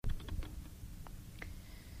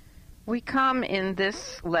We come in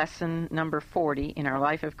this lesson, number 40, in our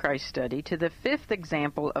Life of Christ study, to the fifth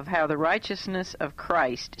example of how the righteousness of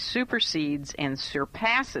Christ supersedes and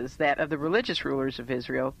surpasses that of the religious rulers of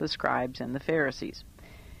Israel, the scribes and the Pharisees.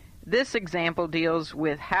 This example deals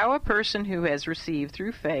with how a person who has received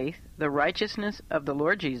through faith the righteousness of the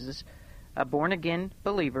Lord Jesus, a born-again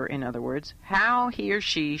believer, in other words, how he or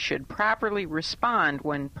she should properly respond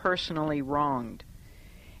when personally wronged.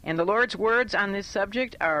 And the Lord's words on this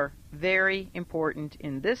subject are very important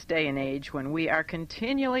in this day and age when we are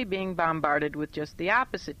continually being bombarded with just the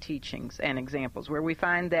opposite teachings and examples, where we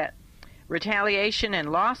find that retaliation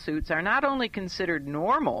and lawsuits are not only considered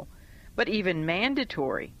normal, but even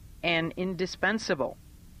mandatory and indispensable.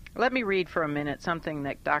 Let me read for a minute something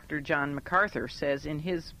that Dr. John MacArthur says in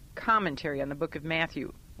his commentary on the book of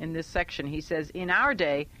Matthew. In this section, he says, "In our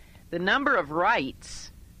day, the number of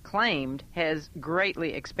rights claimed has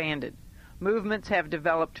greatly expanded. Movements have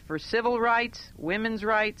developed for civil rights, women's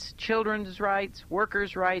rights, children's rights,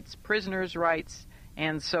 workers' rights, prisoners' rights,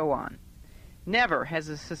 and so on. Never has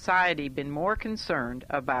a society been more concerned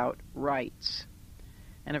about rights."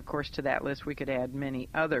 And of course, to that list we could add many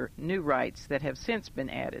other new rights that have since been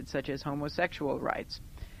added, such as homosexual rights.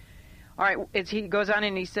 All right, he goes on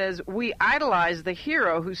and he says, "We idolize the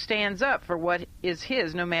hero who stands up for what is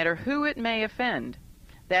his, no matter who it may offend.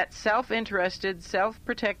 That self-interested,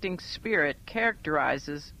 self-protecting spirit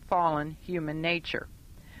characterizes fallen human nature.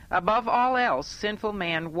 Above all else, sinful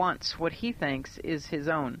man wants what he thinks is his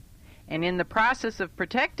own, and in the process of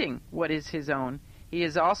protecting what is his own, he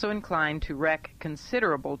is also inclined to wreak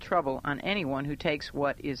considerable trouble on anyone who takes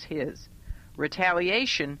what is his.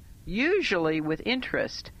 Retaliation, usually with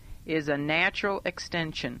interest, is a natural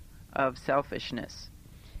extension of selfishness."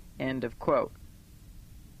 End of quote.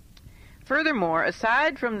 Furthermore,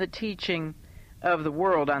 aside from the teaching of the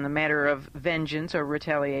world on the matter of vengeance or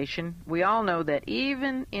retaliation, we all know that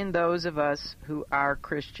even in those of us who are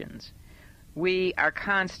Christians, we are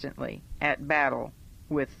constantly at battle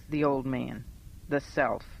with the old man, the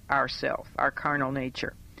self, our carnal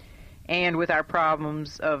nature, and with our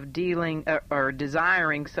problems of dealing or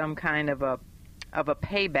desiring some kind of a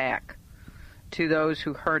payback to those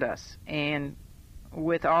who hurt us, and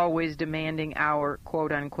with always demanding our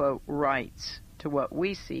quote-unquote rights to what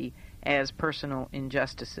we see as personal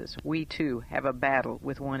injustices. We, too, have a battle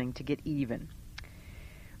with wanting to get even.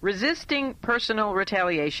 Resisting Personal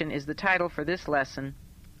Retaliation is the title for this lesson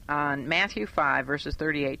on Matthew 5, verses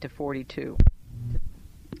 38 to 42.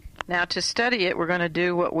 Now, to study it, we're going to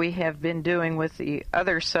do what we have been doing with the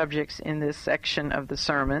other subjects in this section of the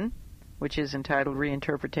sermon, which is entitled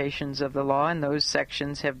Reinterpretations of the Law, and those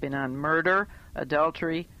sections have been on murder,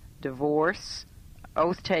 adultery, divorce,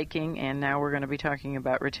 oath-taking, and now we're going to be talking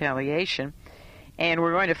about retaliation. And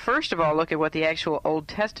we're going to first of all look at what the actual Old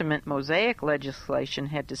Testament Mosaic legislation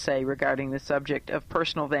had to say regarding the subject of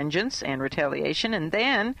personal vengeance and retaliation, and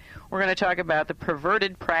then we're going to talk about the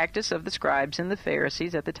perverted practice of the scribes and the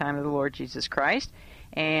Pharisees at the time of the Lord Jesus Christ,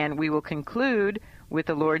 and we will conclude with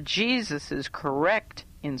the Lord Jesus' correct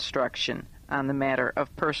instruction on the matter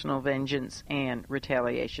of personal vengeance and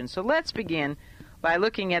retaliation. So let's begin by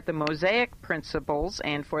looking at the Mosaic principles,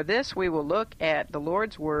 and for this we will look at the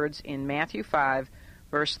Lord's words in Matthew 5,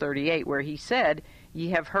 verse 38, where he said, "Ye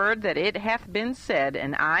have heard that it hath been said,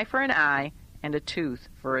 an eye for an eye, and a tooth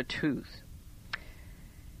for a tooth."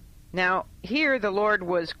 Now, here the Lord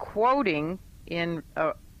was quoting in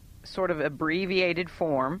a sort of abbreviated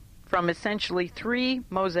form from essentially three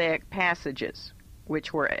Mosaic passages,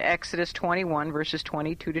 which were Exodus 21, verses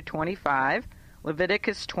 22 to 25,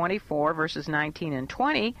 Leviticus 24, verses 19 and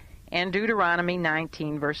 20, and Deuteronomy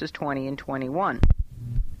 19, verses 20 and 21.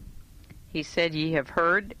 He said, "Ye have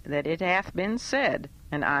heard that it hath been said,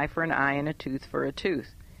 an eye for an eye and a tooth for a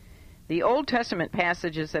tooth." The Old Testament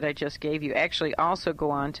passages that I just gave you actually also go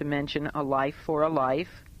on to mention a life for a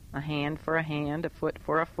life, a hand for a hand, a foot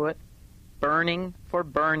for a foot, burning for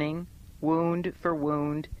burning, wound for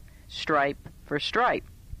wound, stripe for stripe.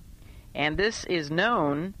 And this is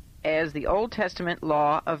known as the Old Testament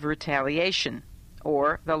law of retaliation,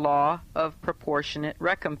 or the law of proportionate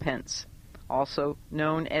recompense, also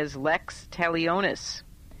known as lex talionis.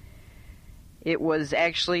 It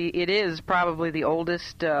is probably the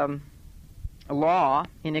oldest law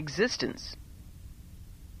in existence.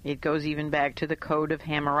 It goes even back to the Code of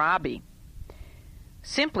Hammurabi.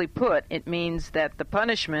 Simply put, it means that the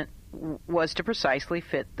punishment was to precisely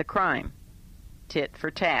fit the crime. Tit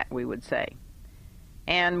for tat, we would say.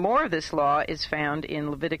 And more of this law is found in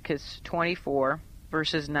Leviticus 24,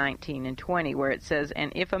 verses 19 and 20, where it says,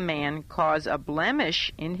 "And if a man cause a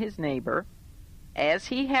blemish in his neighbor, as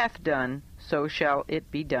he hath done, so shall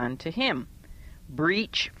it be done to him.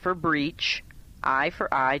 Breach for breach, eye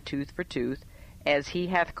for eye, tooth for tooth. As he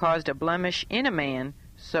hath caused a blemish in a man,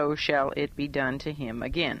 so shall it be done to him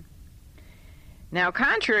again. Now,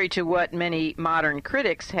 contrary to what many modern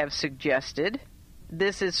critics have suggested,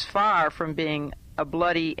 this is far from being a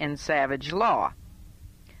bloody and savage law.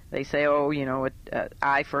 They say,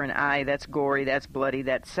 eye for an eye, that's gory, that's bloody,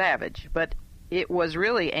 that's savage. But it was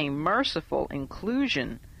really a merciful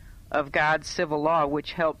inclusion of God's civil law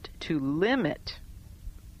which helped to limit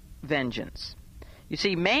vengeance. You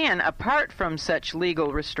see, man, apart from such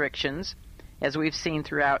legal restrictions, as we've seen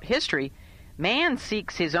throughout history, man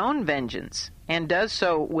seeks his own vengeance and does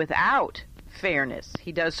so without fairness.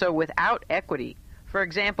 He does so without equity. For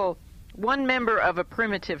example, one member of a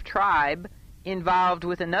primitive tribe involved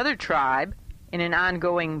with another tribe in an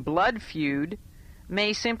ongoing blood feud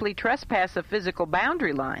may simply trespass a physical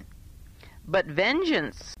boundary line. But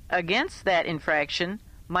vengeance against that infraction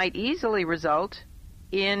might easily result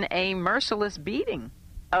in a merciless beating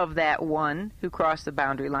of that one who crossed the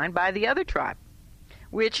boundary line by the other tribe,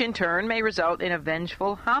 which in turn may result in a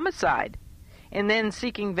vengeful homicide. And then,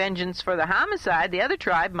 seeking vengeance for the homicide, the other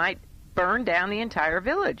tribe might burn down the entire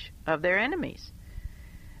village of their enemies.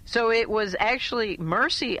 So it was actually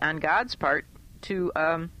mercy on God's part to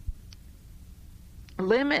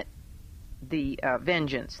limit the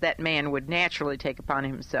vengeance that man would naturally take upon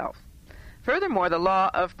himself. Furthermore, the law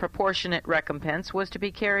of proportionate recompense was to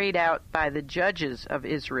be carried out by the judges of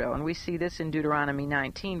Israel, and we see this in Deuteronomy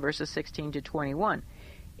 19, verses 16 to 21.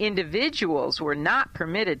 Individuals were not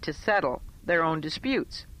permitted to settle their own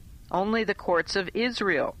disputes. Only the courts of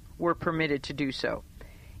Israel were permitted to do so.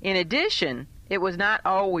 In addition, it was not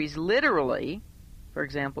always literally, for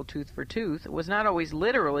example, tooth for tooth, it was not always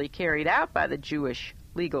literally carried out by the Jewish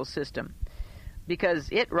legal system, because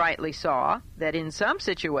it rightly saw that in some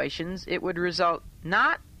situations it would result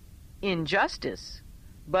not in justice,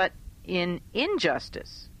 but in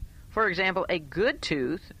injustice. For example, a good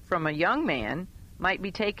tooth from a young man might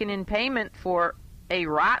be taken in payment for a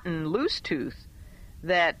rotten loose tooth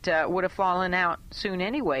that would have fallen out soon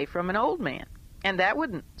anyway from an old man. And that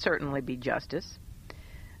wouldn't certainly be justice.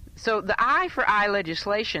 So the eye for eye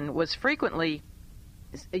legislation was frequently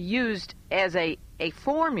used as a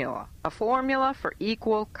formula for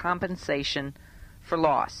equal compensation for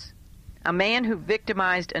loss. A man who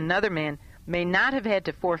victimized another man may not have had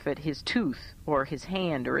to forfeit his tooth or his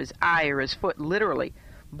hand or his eye or his foot literally,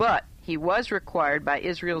 but he was required by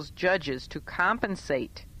Israel's judges to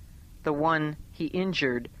compensate the one he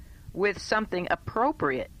injured with something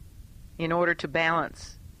appropriate in order to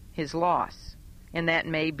balance his loss. And that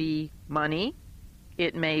may be money,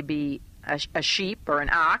 it may be a sheep or an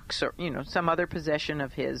ox or, some other possession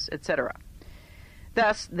of his, etc.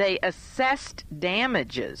 Thus, they assessed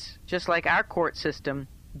damages, just like our court system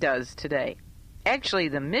does today. Actually,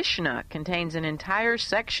 the Mishnah contains an entire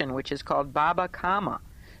section which is called Baba Kama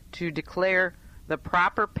to declare the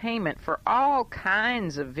proper payment for all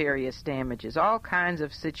kinds of various damages, all kinds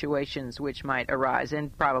of situations which might arise,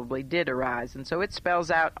 and probably did arise. And so it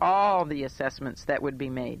spells out all the assessments that would be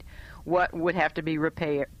made, what would have to be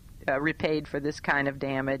repaid for this kind of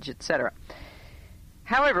damage, etc.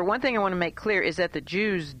 However, one thing I want to make clear is that the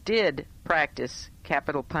Jews did practice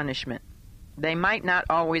capital punishment. They might not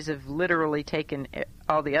always have literally taken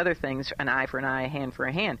all the other things, an eye for an eye, a hand for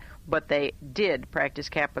a hand, but they did practice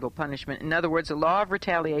capital punishment. In other words, the law of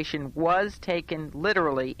retaliation was taken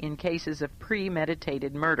literally in cases of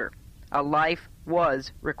premeditated murder. A life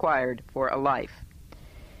was required for a life.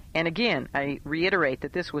 And again, I reiterate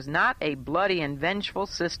that this was not a bloody and vengeful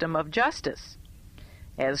system of justice,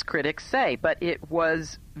 as critics say, but it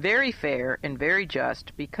was very fair and very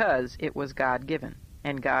just because it was God-given,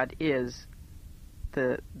 and God is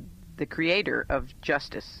the creator of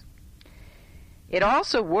justice. It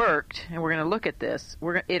also worked, and we're going to look at this,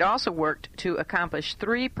 it also worked to accomplish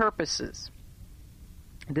three purposes.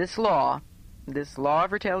 This law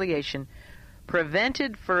of retaliation,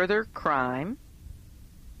 prevented further crime,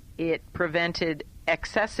 it prevented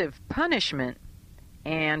excessive punishment,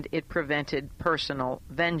 and it prevented personal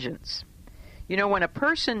vengeance. When a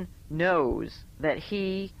person knows that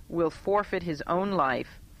he will forfeit his own life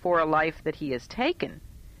for a life that he has taken,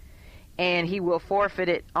 and he will forfeit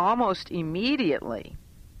it almost immediately,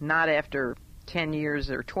 not after 10 years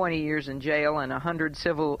or 20 years in jail and 100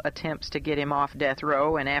 civil attempts to get him off death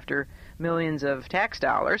row, and after millions of tax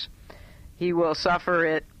dollars, he will suffer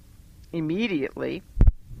it immediately.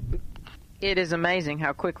 It is amazing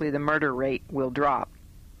how quickly the murder rate will drop.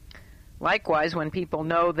 Likewise, when people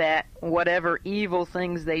know that whatever evil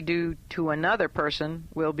things they do to another person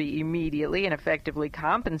will be immediately and effectively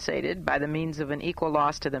compensated by the means of an equal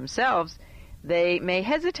loss to themselves, they may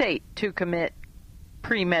hesitate to commit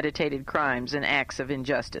premeditated crimes and acts of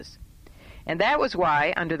injustice. And that was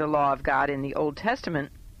why, under the law of God in the Old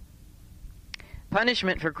Testament,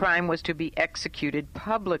 punishment for crime was to be executed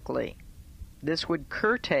publicly. This would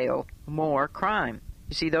curtail more crime.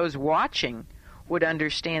 You see, those watching would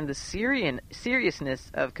understand the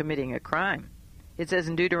seriousness of committing a crime. It says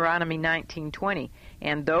in Deuteronomy 19:20,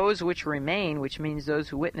 and those which remain, which means those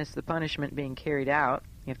who witness the punishment being carried out.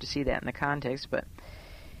 You have to see that in the context, but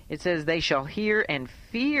it says, they shall hear and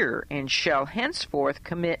fear, and shall henceforth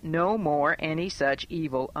commit no more any such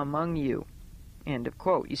evil among you. End of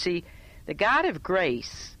quote. You see, the God of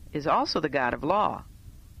grace is also the God of law.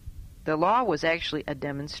 The law was actually a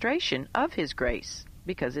demonstration of his grace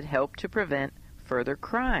because it helped to prevent further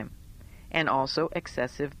crime and also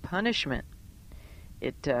excessive punishment.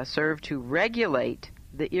 It served to regulate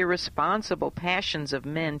the irresponsible passions of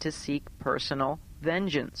men to seek personal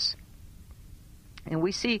vengeance. And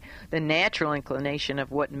we see the natural inclination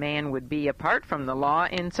of what man would be apart from the law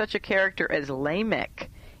in such a character as Lamech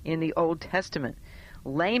in the Old Testament.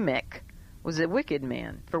 Lamech was a wicked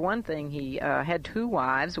man. For one thing, he had 2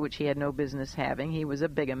 wives, which he had no business having. He was a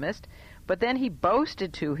bigamist. But then he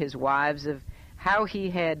boasted to his wives of how he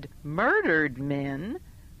had murdered men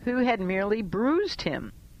who had merely bruised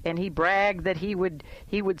him. And he bragged that he would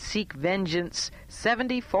seek vengeance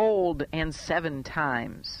 70-fold and 7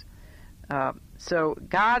 times. So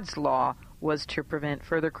God's law was to prevent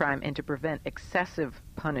further crime and to prevent excessive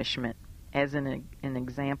punishment, as an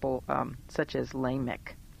example such as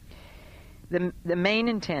Lamech. The main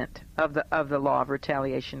intent of the law of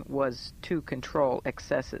retaliation was to control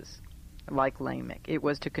excesses, like Lamech. It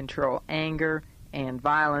was to control anger and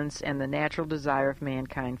violence and the natural desire of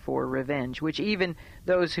mankind for revenge, which even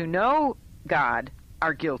those who know God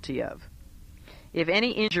are guilty of. If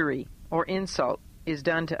any injury or insult is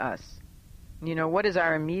done to us, what is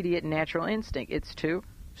our immediate natural instinct? It's to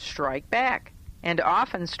strike back, and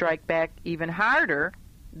often strike back even harder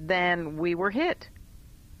than we were hit.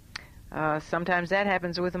 Sometimes that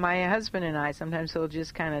happens with my husband and I. Sometimes he'll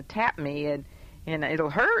just kind of tap me, and it'll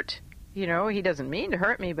hurt. He doesn't mean to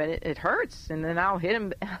hurt me, but it hurts, and then I'll hit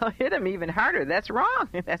him even harder. That's wrong.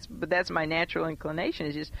 But that's my natural inclination,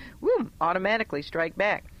 is just automatically strike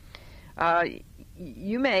back.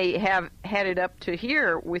 You may have had it up to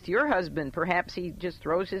here with your husband. Perhaps he just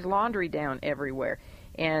throws his laundry down everywhere,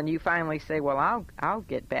 and you finally say, well, I'll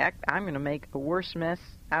get back. I'm going to make a worse mess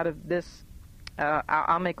out of this.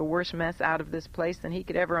 I'll make a worse mess out of this place than he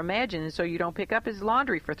could ever imagine, and so you don't pick up his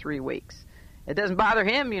laundry for 3 weeks. It doesn't bother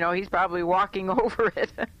him, he's probably walking over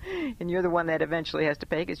it, and you're the one that eventually has to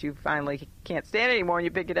pay because you finally can't stand it anymore, and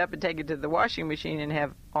you pick it up and take it to the washing machine and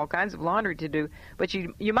have all kinds of laundry to do. But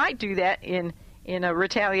you might do that in a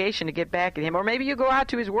retaliation to get back at him, or maybe you go out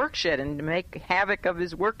to his work shed and make havoc of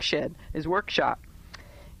his workshop.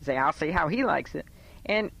 Say, I'll see how he likes it.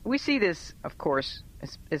 And we see this, of course,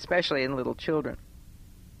 especially in little children.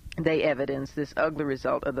 They evidence this ugly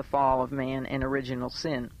result of the fall of man and original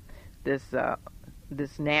sin.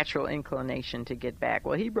 This natural inclination to get back.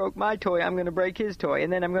 Well, he broke my toy, I'm going to break his toy,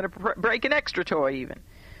 and then I'm going to break an extra toy even.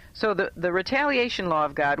 So the retaliation law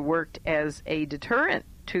of God worked as a deterrent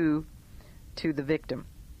to the victim.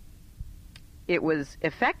 It was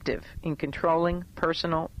effective in controlling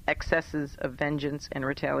personal excesses of vengeance and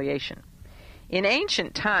retaliation. In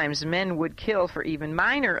ancient times, men would kill for even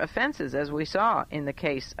minor offenses, as we saw in the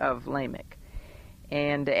case of Lamech.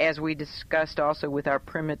 And as we discussed also with our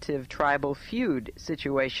primitive tribal feud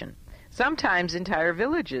situation, sometimes entire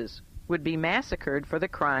villages would be massacred for the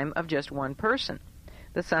crime of just one person.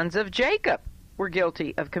 The sons of Jacob were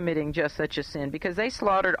guilty of committing just such a sin because they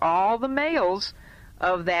slaughtered all the males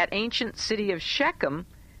of that ancient city of Shechem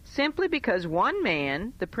simply because one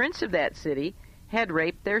man, the prince of that city, had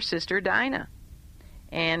raped their sister Dinah.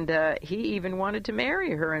 And he even wanted to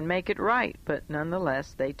marry her and make it right, but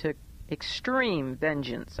nonetheless they took extreme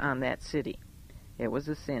vengeance on that city. It was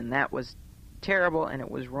a sin. That was terrible, and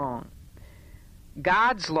it was wrong.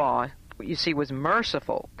 God's law, you see, was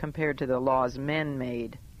merciful compared to the laws men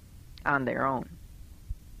made on their own.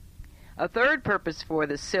 A third purpose for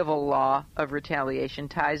the civil law of retaliation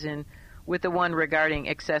ties in with the one regarding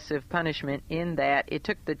excessive punishment, in that it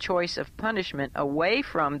took the choice of punishment away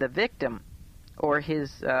from the victim or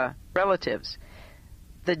his relatives.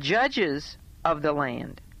 The judges of the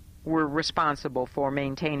land were responsible for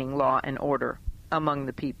maintaining law and order among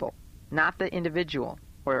the people, not the individual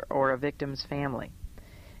or a victim's family.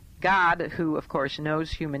 God, who of course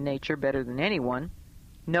knows human nature better than anyone,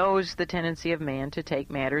 knows the tendency of man to take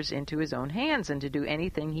matters into his own hands and to do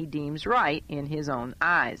anything he deems right in his own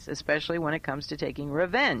eyes, especially when it comes to taking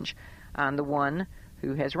revenge on the one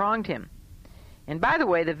who has wronged him. And by the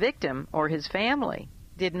way, the victim or his family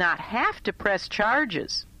did not have to press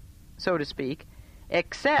charges, so to speak,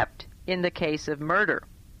 except in the case of murder.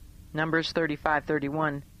 Numbers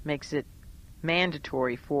 35:31 makes it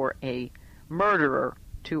mandatory for a murderer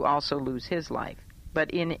to also lose his life.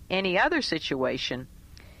 But in any other situation,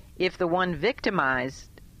 if the one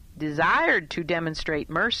victimized desired to demonstrate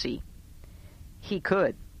mercy, he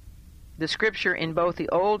could. The scripture in both the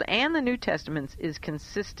Old and the New Testaments is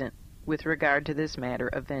consistent with regard to this matter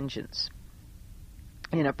of vengeance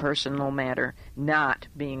in a personal matter, not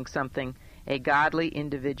being something a godly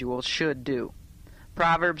individual should do.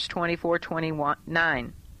 Proverbs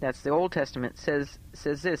 24:29, that's the Old Testament, says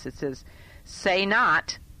this. It says, "Say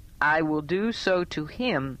not, I will do so to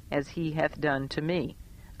him as he hath done to me.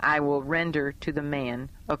 I will render to the man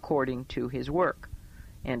according to his work."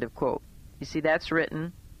 End of quote. You see, that's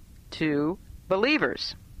written to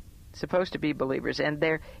believers, supposed to be believers, and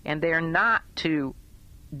they're not to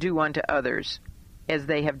do unto others as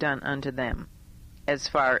they have done unto them, as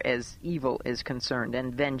far as evil is concerned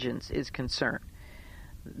and vengeance is concerned.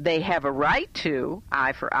 They have a right to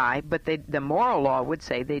eye for eye, but the moral law would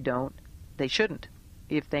say they shouldn't,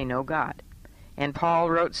 if they know God. And Paul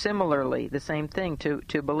wrote similarly the same thing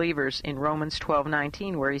to believers in Romans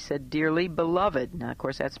 12:19, where he said, "Dearly beloved," now of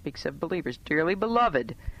course that speaks of believers, "Dearly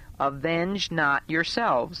beloved, avenge not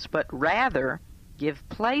yourselves, but rather give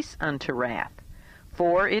place unto wrath.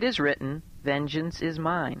 For it is written, Vengeance is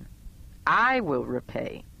mine, I will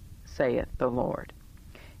repay, saith the Lord."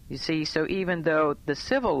 You see, so even though the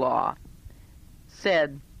civil law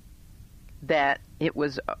said that it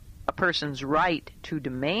was a person's right to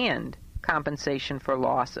demand compensation for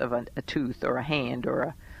loss of a tooth or a hand or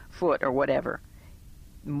a foot or whatever,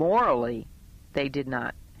 morally they did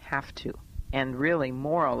not have to. And really,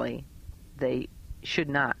 morally, they should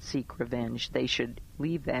not seek revenge. They should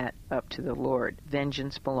leave that up to the Lord.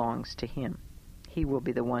 Vengeance belongs to him. He will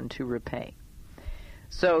be the one to repay.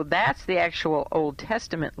 So that's the actual Old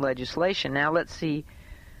Testament legislation. Now let's see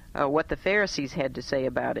what the Pharisees had to say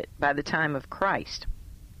about it by the time of Christ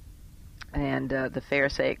and the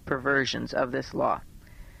Pharisaic perversions of this law.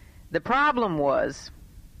 The problem was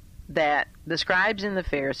that the scribes and the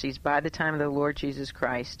Pharisees, by the time of the Lord Jesus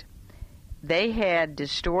Christ, they had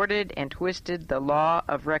distorted and twisted the law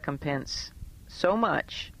of recompense so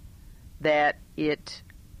much that it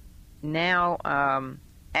now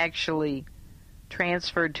actually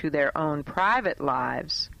transferred to their own private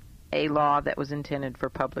lives a law that was intended for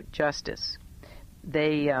public justice.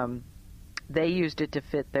 They used it to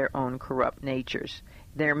fit their own corrupt natures.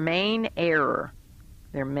 Their main error,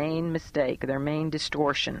 their main mistake, their main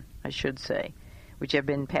distortion, I should say, which have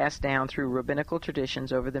been passed down through rabbinical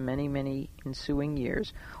traditions over the many, many ensuing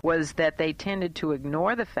years, was that they tended to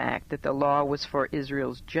ignore the fact that the law was for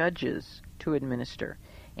Israel's judges to administer,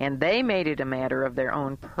 and they made it a matter of their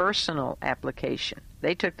own personal application.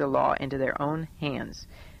 They took the law into their own hands.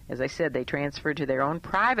 As I said, they transferred to their own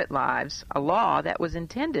private lives a law that was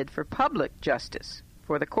intended for public justice,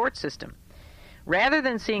 for the court system. Rather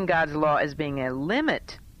than seeing God's law as being a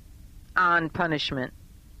limit on punishment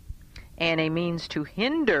and a means to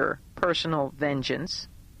hinder personal vengeance,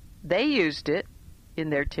 they used it, in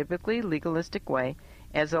their typically legalistic way,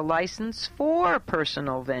 as a license for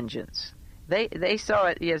personal vengeance. They saw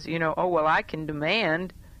it as, oh, well, I can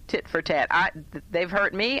demand tit for tat. They've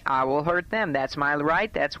hurt me, I will hurt them. That's my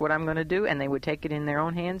right, that's what I'm going to do, and they would take it in their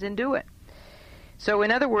own hands and do it. So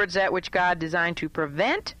in other words, that which God designed to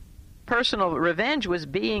prevent personal revenge was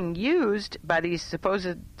being used by these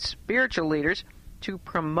supposed spiritual leaders to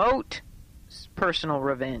promote personal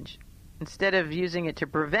revenge. Instead of using it to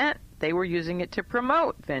prevent, they were using it to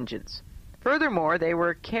promote vengeance. Furthermore, they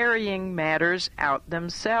were carrying matters out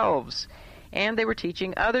themselves, and they were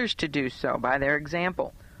teaching others to do so by their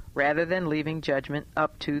example, rather than leaving judgment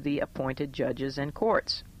up to the appointed judges and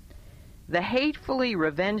courts. The hatefully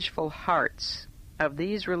revengeful hearts of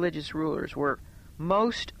these religious rulers were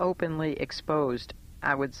most openly exposed,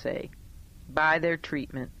 I would say, by their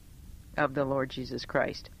treatment of the Lord Jesus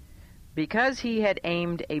Christ. Because he had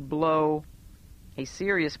aimed a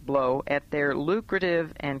serious blow, at their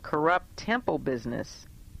lucrative and corrupt temple business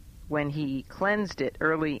when he cleansed it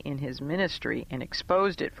early in his ministry and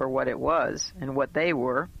exposed it for what it was and what they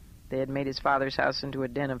were. They had made his Father's house into a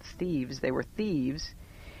den of thieves. They were thieves.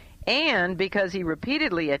 And because he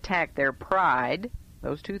repeatedly attacked their pride,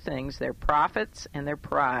 those two things, their profits and their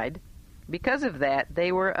pride, Because of that,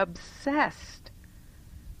 they were obsessed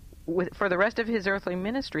for the rest of his earthly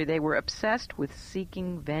ministry, they were obsessed with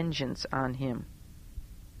seeking vengeance on him.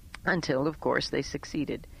 Until, of course, they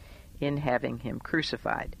succeeded in having him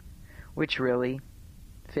crucified, which really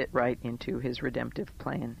fit right into his redemptive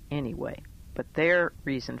plan anyway. But their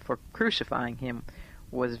reason for crucifying him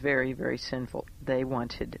was very, very sinful. They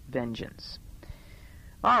wanted vengeance.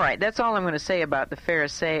 All right, that's all I'm going to say about the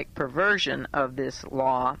Pharisaic perversion of this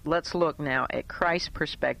law. Let's look now at Christ's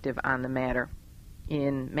perspective on the matter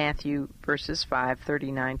in Matthew verses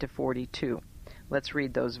 5:39 to 42. Let's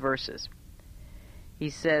read those verses. He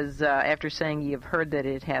says, after saying, "Ye have heard that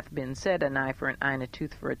it hath been said, an eye for an eye and a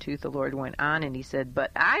tooth for a tooth," the Lord went on, and he said,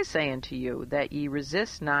 "But I say unto you, that ye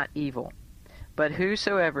resist not evil. But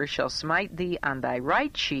whosoever shall smite thee on thy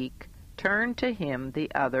right cheek, turn to him the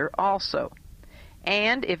other also.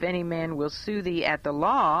 And if any man will sue thee at the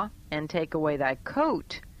law, and take away thy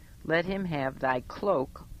coat, let him have thy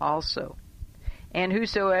cloak also. And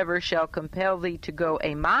whosoever shall compel thee to go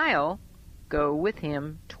a mile, go with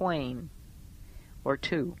him twain," or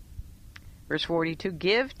two. Verse 42,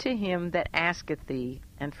 "Give to him that asketh thee,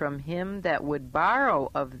 and from him that would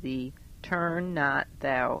borrow of thee, turn not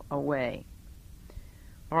thou away."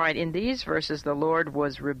 All right, in these verses, the Lord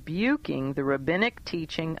was rebuking the rabbinic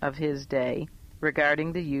teaching of his day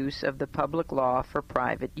regarding the use of the public law for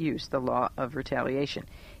private use, the law of retaliation.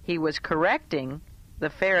 He was correcting the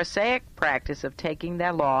Pharisaic practice of taking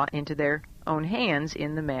that law into their own hands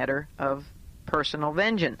in the matter of personal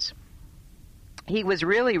vengeance. He was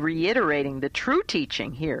really reiterating the true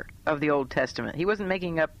teaching here of the Old Testament. He wasn't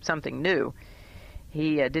making up something new.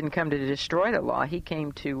 He didn't come to destroy the law. He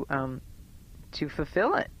came to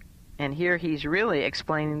fulfill it. And here he's really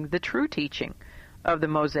explaining the true teaching of the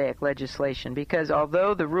Mosaic legislation, because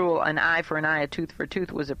although the rule, an eye for an eye, a tooth for a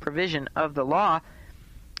tooth, was a provision of the law,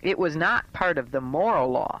 it was not part of the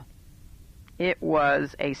moral law. It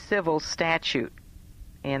was a civil statute,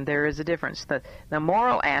 and there is a difference. The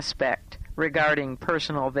moral aspect regarding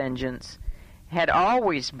personal vengeance had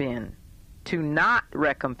always been to not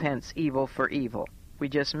recompense evil for evil. We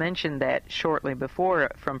just mentioned that shortly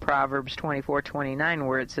before from Proverbs 24:29,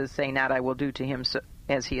 where it says, "Say not, I will do to him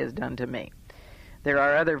as he has done to me." There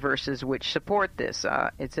are other verses which support this.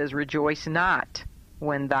 It says, "Rejoice not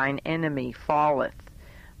when thine enemy falleth."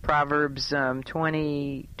 Proverbs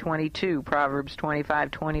 20:22, Proverbs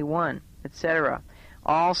 25:21, etc.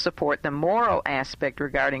 all support the moral aspect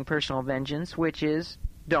regarding personal vengeance, which is,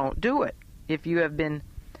 don't do it. If you have been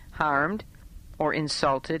harmed or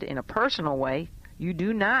insulted in a personal way, you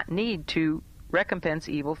do not need to recompense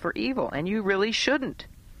evil for evil, and you really shouldn't.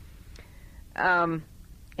 And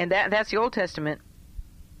that's the Old Testament.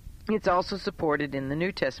 It's also supported in the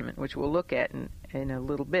New Testament, which we'll look at in a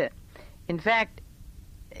little bit. In fact,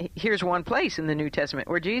 here's one place in the New Testament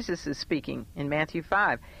where Jesus is speaking in Matthew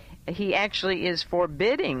 5. He actually is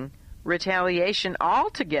forbidding retaliation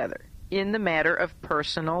altogether in the matter of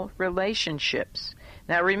personal relationships.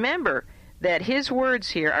 Now remember that his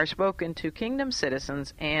words here are spoken to kingdom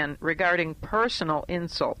citizens and regarding personal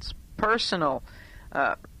insults, personal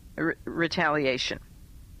retaliation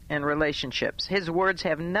and relationships. His words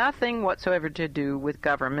have nothing whatsoever to do with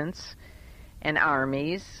governments and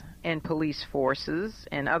armies and police forces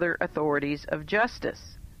and other authorities of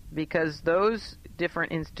justice, because those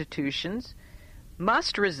different institutions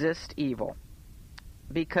must resist evil,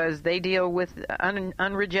 because they deal with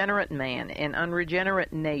unregenerate man and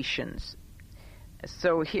unregenerate nations.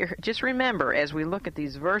 So here, just remember, as we look at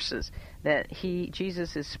these verses, that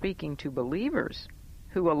Jesus is speaking to believers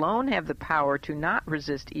who alone have the power to not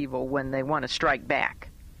resist evil when they want to strike back.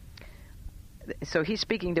 So he's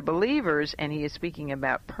speaking to believers, and he is speaking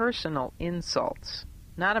about personal insults,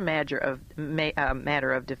 not a matter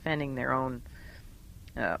of defending their own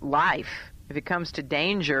life. If it comes to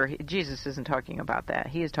danger, Jesus isn't talking about that.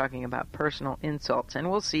 He is talking about personal insults,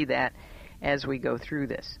 and we'll see that as we go through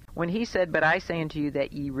this. When he said, "But I say unto you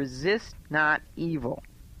that ye resist not evil,"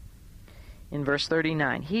 in verse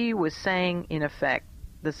 39, he was saying, in effect,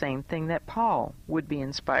 the same thing that Paul would be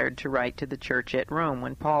inspired to write to the church at Rome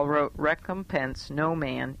when Paul wrote, "Recompense no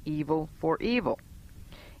man evil for evil.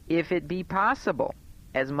 If it be possible,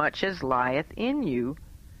 as much as lieth in you,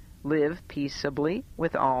 live peaceably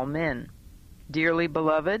with all men. Dearly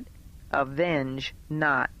beloved, avenge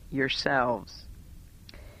not yourselves."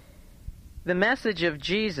 The message of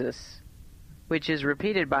Jesus, which is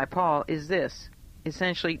repeated by Paul, is this.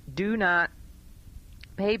 Essentially, do not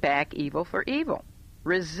pay back evil for evil.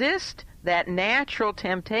 Resist that natural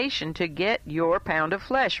temptation to get your pound of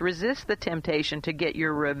flesh. Resist the temptation to get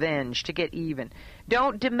your revenge, to get even.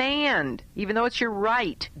 Don't demand, even though it's your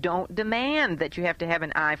right, don't demand that you have to have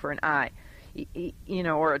an eye for an eye,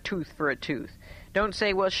 or a tooth for a tooth. Don't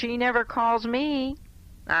say, well, she never calls me,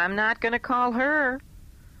 I'm not going to call her.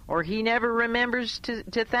 Or he never remembers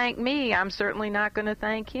to thank me, I'm certainly not going to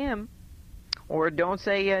thank him. Or don't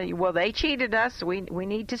say, well, they cheated us, we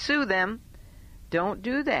need to sue them. Don't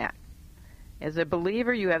do that. As a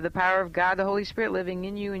believer, you have the power of God, the Holy Spirit living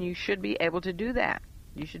in you, and you should be able to do that.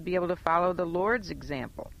 You should be able to follow the Lord's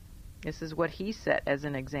example. This is what he set as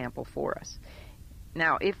an example for us.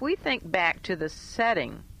 Now, if we think back to the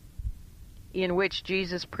setting in which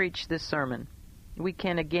Jesus preached this sermon, we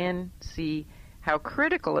can again see how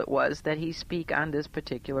critical it was that he speak on this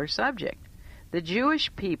particular subject. The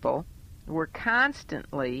Jewish people were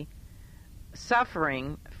constantly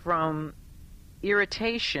suffering from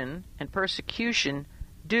irritation and persecution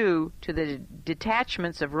due to the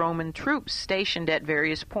detachments of Roman troops stationed at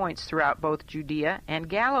various points throughout both Judea and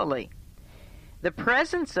Galilee. The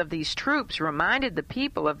presence of these troops reminded the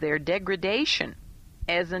people of their degradation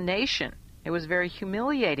as a nation. It was very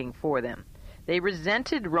humiliating for them. They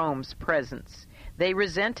resented Rome's presence. They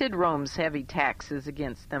resented Rome's heavy taxes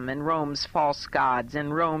against them, and Rome's false gods,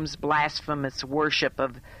 and Rome's blasphemous worship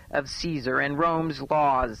of Caesar, and Rome's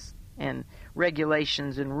laws and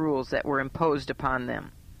regulations and rules that were imposed upon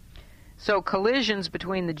them. So collisions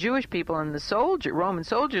between the Jewish people and the Roman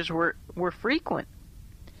soldiers were frequent.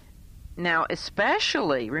 Now,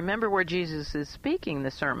 especially, remember where Jesus is speaking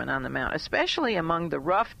the Sermon on the Mount, especially among the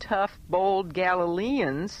rough, tough, bold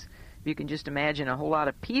Galileans, you can just imagine a whole lot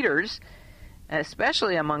of Peters,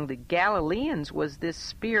 especially among the Galileans was this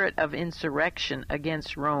spirit of insurrection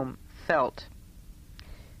against Rome felt.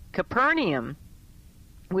 Capernaum,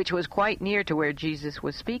 which was quite near to where Jesus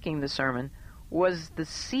was speaking the sermon, was the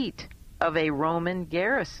seat of a Roman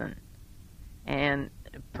garrison. And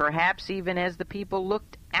perhaps even as the people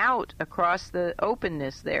looked out across the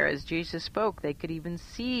openness there as Jesus spoke, they could even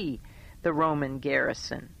see the Roman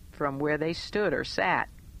garrison from where they stood or sat.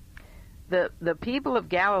 The people of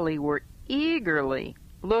Galilee were eagerly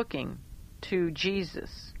looking to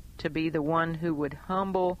Jesus to be the one who would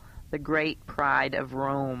humble the great pride of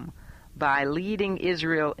Rome by leading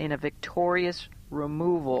Israel in a victorious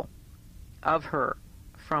removal of her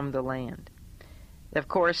from the land. Of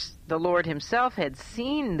course, the Lord himself had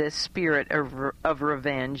seen this spirit of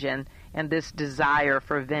revenge and this desire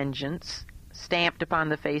for vengeance stamped upon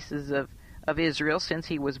the faces of Israel since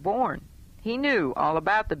he was born. He knew all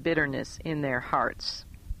about the bitterness in their hearts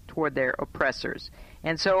toward their oppressors.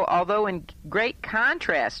 And so, although in great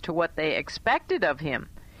contrast to what they expected of him,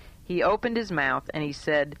 he opened his mouth and he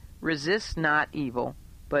said, "Resist not evil,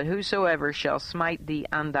 but whosoever shall smite thee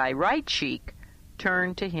on thy right cheek,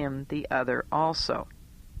 turn to him the other also."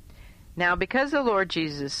 Now, because the Lord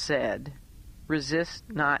Jesus said, "Resist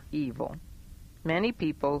not evil," many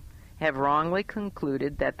people have wrongly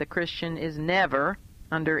concluded that the Christian is never,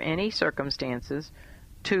 under any circumstances,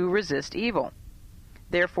 to resist evil.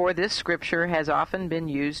 Therefore, this scripture has often been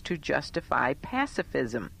used to justify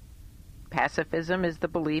pacifism. Pacifism is the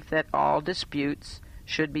belief that all disputes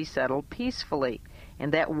should be settled peacefully,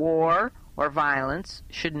 and that war or violence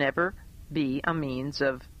should never be a means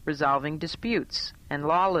of resolving disputes and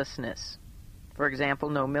lawlessness. For example,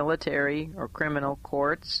 no military or criminal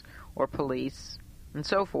courts or police, and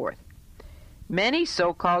so forth. Many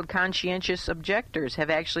so-called conscientious objectors have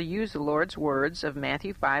actually used the Lord's words of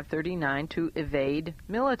Matthew 5:39 to evade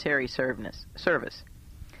military service.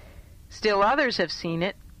 Still others have seen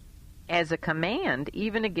it as a command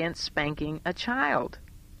even against spanking a child,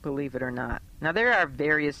 believe it or not. Now, there are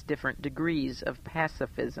various different degrees of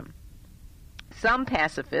pacifism. Some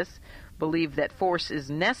pacifists believe that force is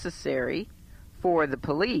necessary for the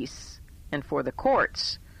police and for the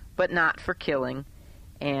courts, but not for killing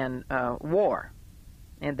and war,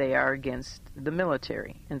 and they are against the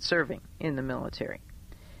military and serving in the military.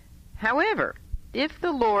 However, if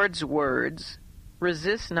the Lord's words,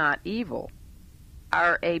 "resist not evil,"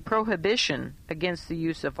 are a prohibition against the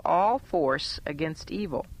use of all force against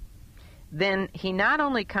evil, then he not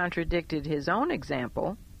only contradicted his own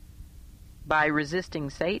example by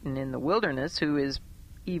resisting Satan in the wilderness, who is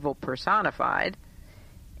evil personified,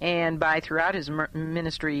 and by throughout his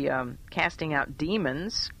ministry casting out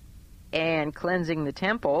demons and cleansing the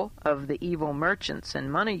temple of the evil merchants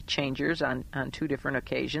and money changers on two different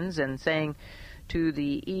occasions, and saying to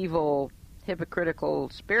the evil hypocritical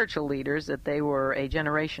spiritual leaders that they were a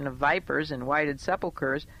generation of vipers and whited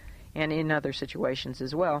sepulchres, and in other situations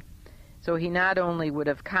as well. So he not only would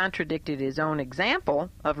have contradicted his own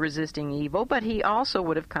example of resisting evil, but he also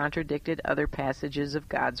would have contradicted other passages of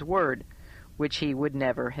God's Word, which he would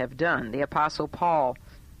never have done. The Apostle Paul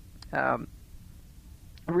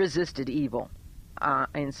resisted evil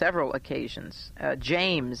in several occasions.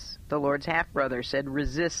 James, the Lord's half-brother, said,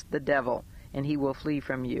 "Resist the devil, and he will flee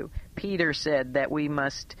from you." Peter said that we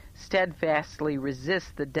must steadfastly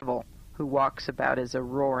resist the devil, who walks about as a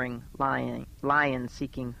roaring lion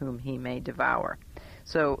seeking whom he may devour.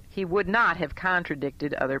 So he would not have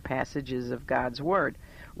contradicted other passages of God's Word.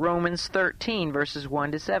 Romans 13, verses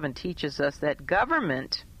 1 to 7, teaches us that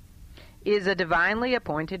government is a divinely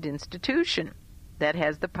appointed institution that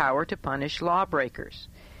has the power to punish lawbreakers.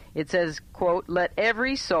 It says, quote, "Let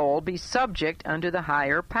every soul be subject unto the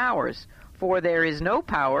higher powers, for there is no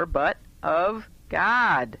power but of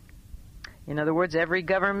God." In other words, every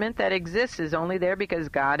government that exists is only there because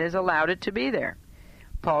God has allowed it to be there.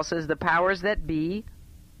 Paul says the powers that be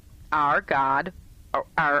are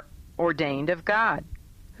ordained of God.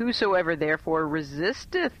 "Whosoever therefore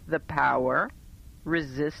resisteth the power,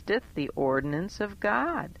 resisteth the ordinance of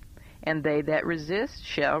God. And they that resist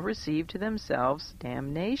shall receive to themselves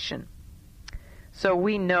damnation." So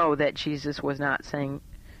we know that Jesus was not saying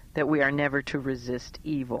that we are never to resist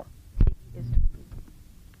evil.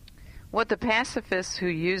 What the pacifists who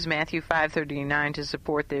use Matthew 5:39 to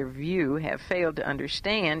support their view have failed to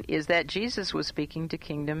understand is that Jesus was speaking to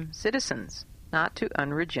kingdom citizens, not to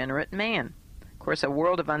unregenerate man. Of course, a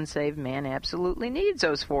world of unsaved man absolutely needs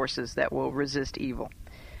those forces that will resist evil.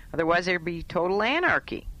 Otherwise, there'd be total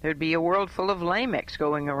anarchy. There'd be a world full of Lamechs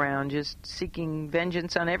going around just seeking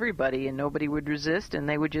vengeance on everybody, and nobody would resist, and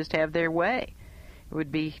they would just have their way. It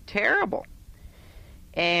would be terrible.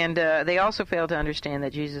 And they also fail to understand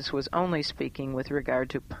that Jesus was only speaking with regard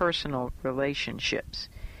to personal relationships.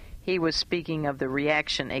 He was speaking of the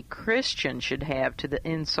reaction a Christian should have to the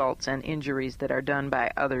insults and injuries that are done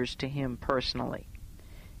by others to him personally.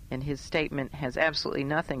 And his statement has absolutely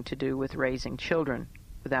nothing to do with raising children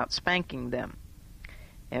without spanking them,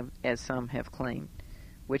 as some have claimed.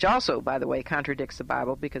 Which also, by the way, contradicts the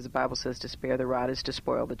Bible, because the Bible says to spare the rod is to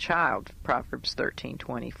spoil the child, Proverbs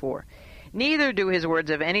 13:24. Neither do his words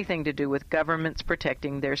have anything to do with governments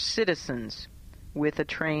protecting their citizens with a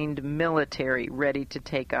trained military ready to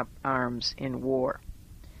take up arms in war.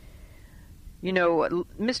 You know,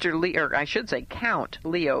 Count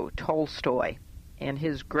Leo Tolstoy and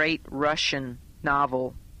his great Russian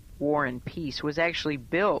novel, War and Peace, was actually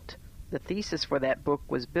built, the thesis for that book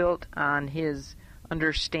was built on his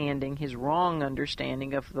understanding, his wrong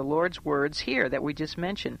understanding of the Lord's words here that we just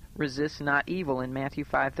mentioned, "Resist not evil" in Matthew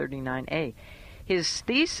 5:39a. His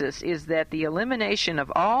thesis is that the elimination of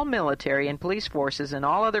all military and police forces and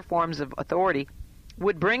all other forms of authority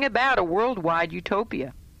would bring about a worldwide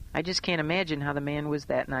utopia. I just can't imagine how the man was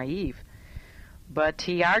that naive. But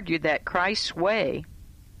he argued that Christ's way,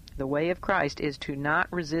 the way of Christ, is to not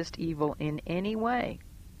resist evil in any way.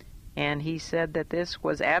 And he said that this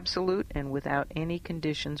was absolute and without any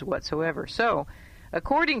conditions whatsoever. So,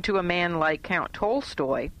 according to a man like Count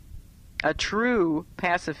Tolstoy, a true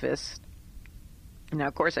pacifist, now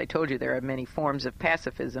of course I told you there are many forms of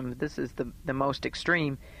pacifism, this is the most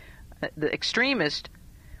extreme. The extremist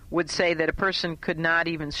would say that a person could not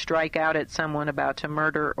even strike out at someone about to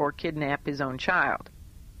murder or kidnap his own child.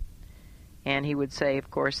 And he would say, of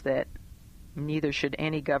course, that neither should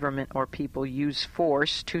any government or people use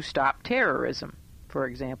force to stop terrorism, for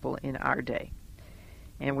example, in our day.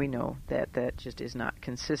 And we know that that just is not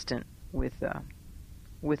consistent with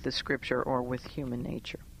the Scripture or with human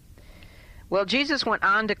nature. Well, Jesus went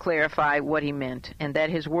on to clarify what he meant, and that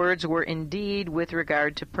his words were indeed with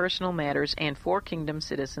regard to personal matters and for kingdom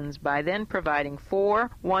citizens, by then providing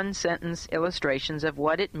 4 one-sentence illustrations of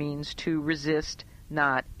what it means to resist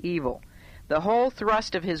not evil. The whole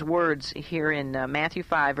thrust of his words here in Matthew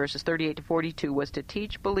 5, verses 38 to 42, was to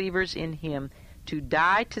teach believers in him to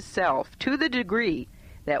die to self to the degree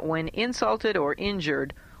that when insulted or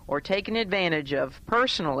injured or taken advantage of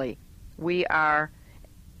personally, we are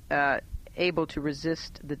able to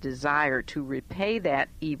resist the desire to repay that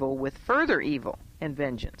evil with further evil and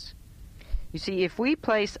vengeance. You see, if we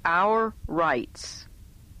place our rights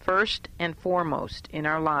first and foremost in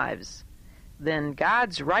our lives, then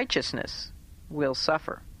God's righteousness will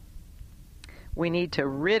suffer. We need to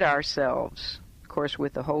rid ourselves, of course,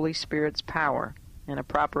 with the Holy Spirit's power and a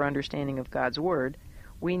proper understanding of God's Word,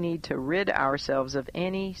 we need to rid ourselves of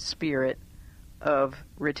any spirit of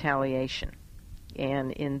retaliation.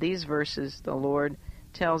 And in these verses, the Lord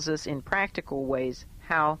tells us in practical ways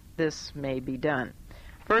how this may be done.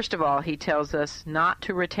 First of all, he tells us not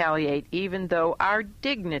to retaliate even though our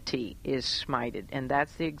dignity is smited. And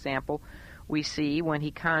that's the example we see when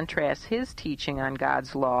he contrasts his teaching on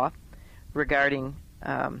God's law regarding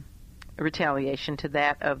retaliation to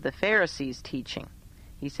that of the Pharisees' teaching.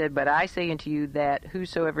 He said, "But I say unto you that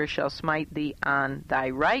whosoever shall smite thee on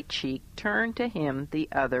thy right cheek, turn to him the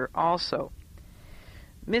other also."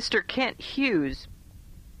 Mr. Kent Hughes,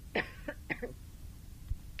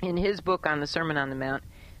 in his book on the Sermon on the Mount,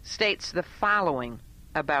 states the following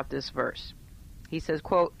about this verse. He says,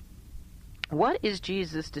 quote, "What is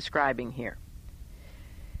Jesus describing here?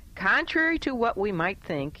 Contrary to what we might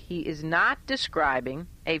think, he is not describing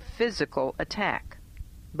a physical attack,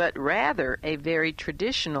 but rather a very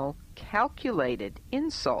traditional, calculated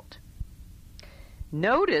insult.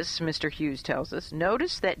 Notice," Mr. Hughes tells us,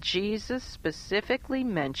 notice that Jesus specifically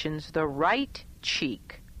mentions the right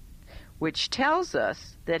cheek, which tells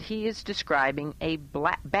us that he is describing a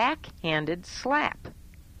backhanded slap.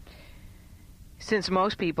 Since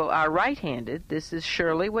most people are right-handed, this is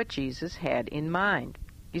surely what Jesus had in mind.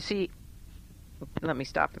 You see, let me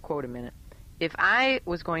stop the quote a minute. If I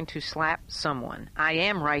was going to slap someone, I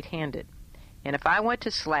am right-handed, and if I went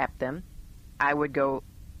to slap them, I would go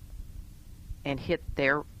and hit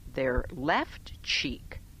their left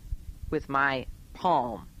cheek with my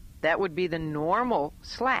palm. That would be the normal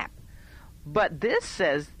slap. But this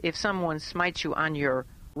says if someone smites you on your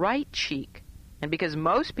right cheek, and because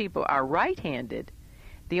most people are right-handed,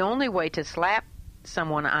 the only way to slap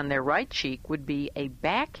someone on their right cheek would be a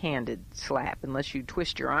backhanded slap, unless you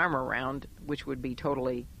twist your arm around, which would be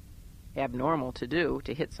totally abnormal to do,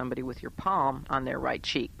 to hit somebody with your palm on their right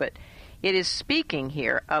cheek. But it is speaking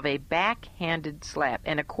here of a backhanded slap.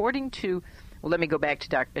 And according to, well, let me go back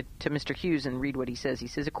to Mr. Hughes and read what he says. He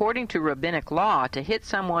says, according to rabbinic law, to hit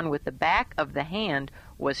someone with the back of the hand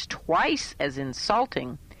was twice as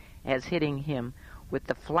insulting as hitting him with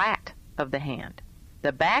the flat of the hand.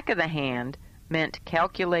 The back of the hand meant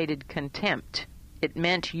calculated contempt. It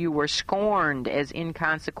meant you were scorned as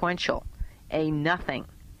inconsequential, a nothing.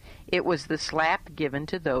 It was the slap given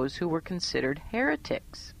to those who were considered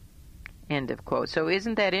heretics. End of quote. So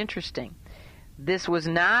isn't that interesting? This was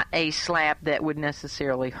not a slap that would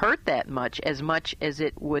necessarily hurt that much as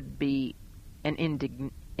it would be an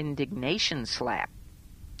indignation slap,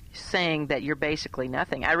 saying that you're basically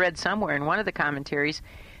nothing. I read somewhere in one of the commentaries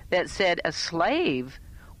that said a slave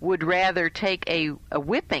would rather take a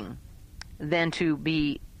whipping than to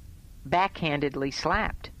be backhandedly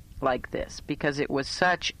slapped like this, because it was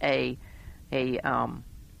such a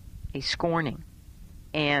scorning.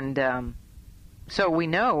 And so we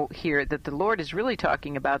know here that the Lord is really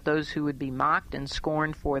talking about those who would be mocked and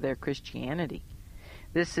scorned for their Christianity.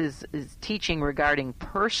 This is teaching regarding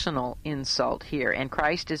personal insult here, and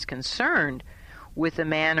Christ is concerned with the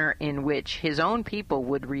manner in which his own people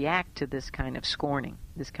would react to this kind of scorning,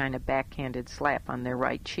 this kind of backhanded slap on their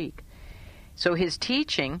right cheek. So his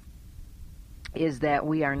teaching is that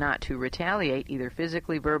we are not to retaliate either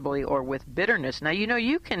physically, verbally, or with bitterness. Now, you know,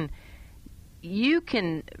 you can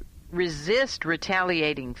resist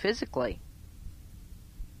retaliating physically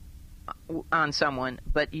on someone,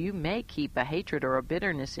 but you may keep a hatred or a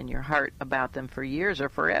bitterness in your heart about them for years or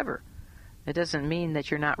forever. It doesn't mean that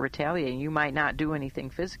you're not retaliating. You might not do anything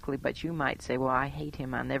physically, but you might say, well, I hate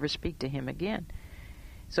him. I'll never speak to him again.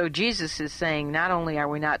 So Jesus is saying not only are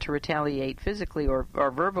we not to retaliate physically or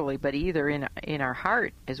verbally, but either in our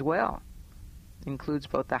heart as well. It includes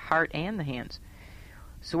both the heart and the hands.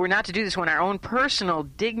 So we're not to do this when our own personal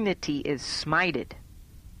dignity is smited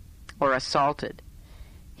or assaulted.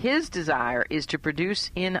 His desire is to produce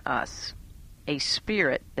in us a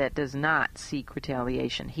spirit that does not seek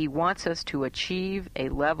retaliation. He wants us to achieve a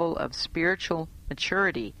level of spiritual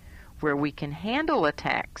maturity where we can handle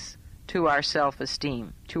attacks to our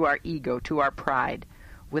self-esteem, to our ego, to our pride,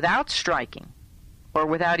 without striking or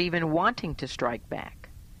without even wanting to strike back.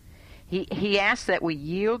 He asks that we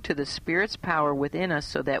yield to the Spirit's power within us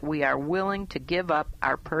so that we are willing to give up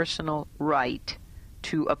our personal right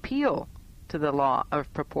to appeal to the law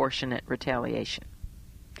of proportionate retaliation.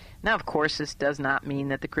 Now, of course, this does not mean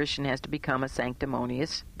that the Christian has to become a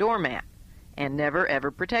sanctimonious doormat and never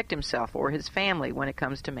ever protect himself or his family when it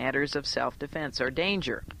comes to matters of self-defense or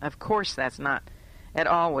danger. Of course, that's not at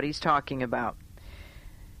all what he's talking about.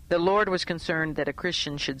 The Lord was concerned that a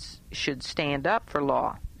Christian should stand up for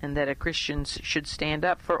law, and that a Christian should stand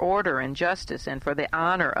up for order and justice and for the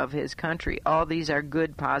honor of his country. All these are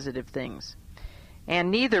good, positive things. And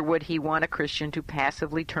neither would he want a Christian to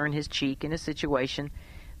passively turn his cheek in a situation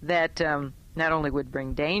that not only would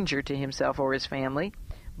bring danger to himself or his family,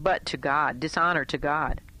 but to God, dishonor to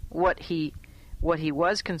God. What he What he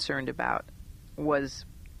was concerned about was,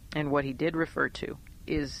 and what he did refer to,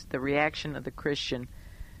 is the reaction of the Christian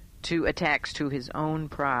to attacks to his own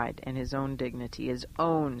pride and his own dignity, his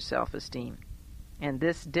own self-esteem. And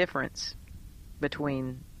this difference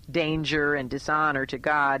between danger and dishonor to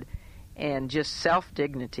God and just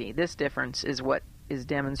self-dignity, this difference is what is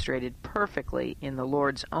demonstrated perfectly in the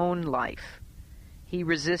Lord's own life. He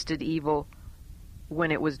resisted evil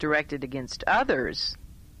when it was directed against others,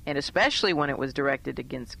 and especially when it was directed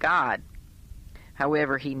against God.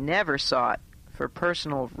 However, he never sought for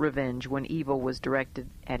personal revenge when evil was directed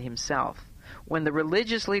at himself. When the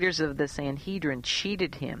religious leaders of the Sanhedrin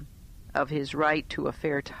cheated him of his right to a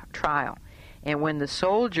fair trial, and when the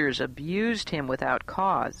soldiers abused him without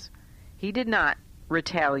cause, he did not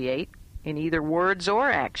retaliate in either words or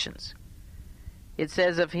actions. It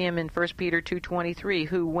says of him in 1 Peter 2:23,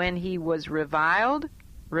 who when he was reviled,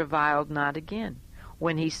 reviled not again.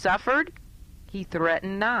 When he suffered, he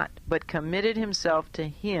threatened not, but committed himself to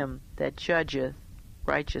him that judgeth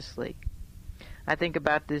righteously. I think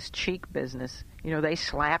about this cheek business. They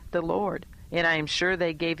slapped the Lord, and I am sure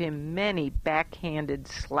they gave him many backhanded,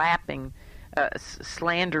 slapping,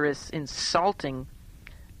 slanderous, insulting,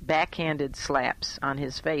 backhanded slaps on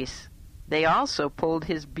his face. They also pulled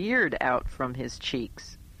his beard out from his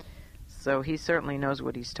cheeks. So he certainly knows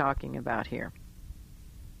what he's talking about here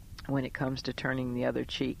when it comes to turning the other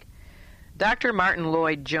cheek. Dr. Martin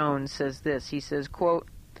Lloyd-Jones says this. He says, quote,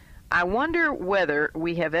 I wonder whether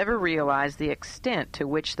we have ever realized the extent to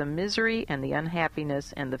which the misery and the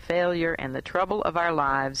unhappiness and the failure and the trouble of our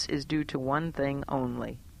lives is due to one thing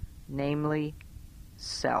only, namely,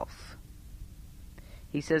 self.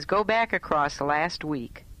 He says, go back across last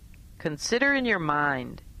week. Consider in your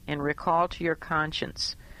mind and recall to your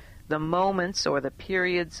conscience the moments or the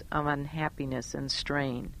periods of unhappiness and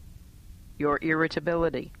strain, your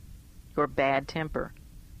irritability, your bad temper,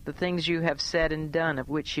 the things you have said and done of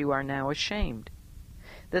which you are now ashamed,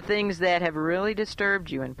 the things that have really disturbed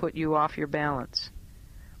you and put you off your balance.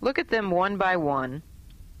 Look at them one by one,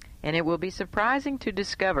 and it will be surprising to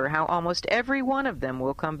discover how almost every one of them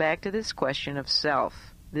will come back to this question of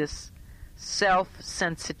self, this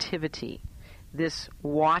self-sensitivity, this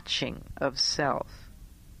watching of self.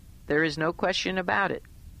 There is no question about it.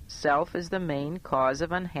 Self is the main cause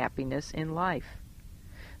of unhappiness in life.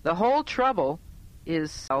 The whole trouble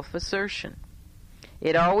is self-assertion.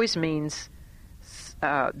 It always means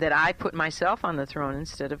that I put myself on the throne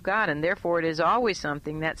instead of God, and therefore it is always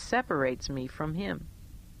something that separates me from Him.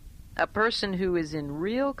 A person who is in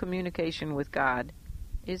real communication with God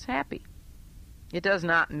is happy. It does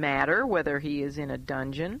not matter whether he is in a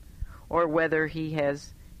dungeon, or whether he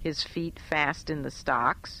has his feet fast in the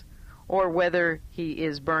stocks, or whether he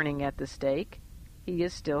is burning at the stake. He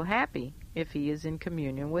is still happy if he is in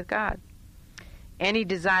communion with God. Any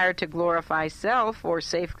desire to glorify self or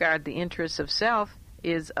safeguard the interests of self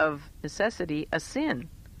is of necessity a sin,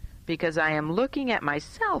 because I am looking at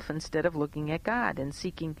myself instead of looking at God and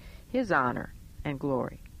seeking His honor and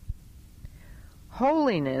glory.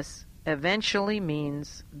 Holiness eventually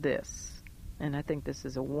means this, and I think this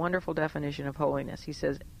is a wonderful definition of holiness. He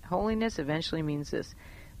says, holiness eventually means this: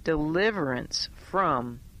 deliverance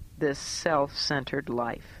from this self-centered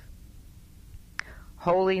life.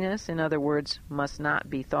 Holiness, in other words, must not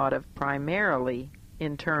be thought of primarily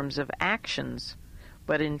in terms of actions,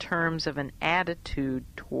 but in terms of an attitude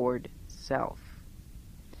toward self.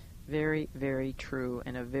 Very, very true,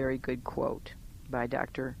 and a very good quote by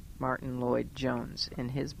Dr. Martin Lloyd-Jones in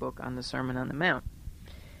his book on the Sermon on the Mount.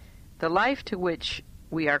 The life to which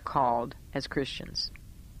we are called as Christians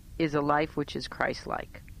is a life which is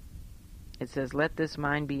Christ-like. It says, let this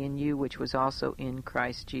mind be in you which was also in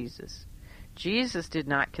Christ Jesus. Jesus did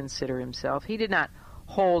not consider himself. He did not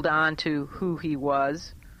hold on to who he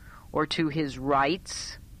was or to his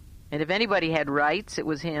rights. And if anybody had rights, it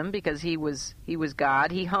was him, because he was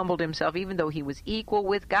God. He humbled himself even though he was equal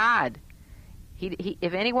with God.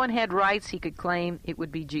 If anyone had rights he could claim, it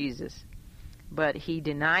would be Jesus. But he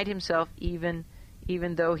denied himself even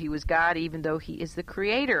though he was God, even though he is the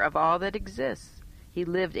creator of all that exists. He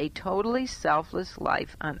lived a totally selfless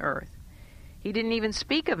life on earth. He didn't even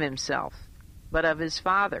speak of himself, but of his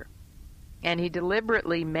Father. And he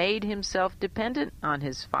deliberately made himself dependent on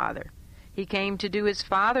his Father. He came to do his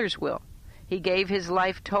Father's will. He gave his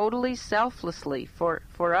life totally selflessly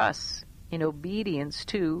for us in obedience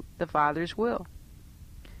to the Father's will.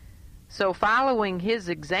 So following his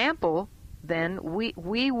example, then,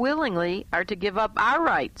 we willingly are to give up our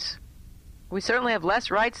rights. We certainly have less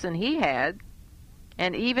rights than he had.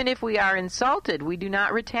 And even if we are insulted, we do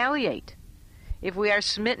not retaliate. If we are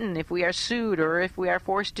smitten, if we are sued, or if we are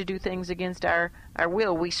forced to do things against our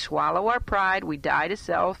will, we swallow our pride, we die to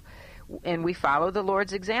self, and we follow the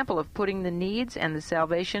Lord's example of putting the needs and the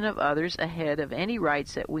salvation of others ahead of any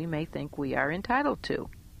rights that we may think we are entitled to.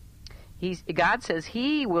 God says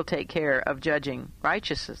He will take care of judging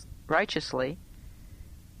righteously.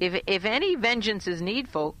 If any vengeance is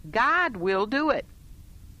needful, God will do it.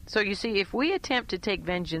 So you see, if we attempt to take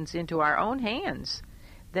vengeance into our own hands,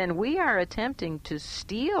 then we are attempting to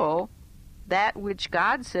steal that which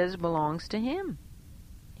God says belongs to Him.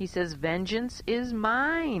 He says, vengeance is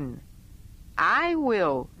mine. I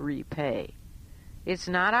will repay. It's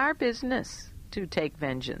not our business to take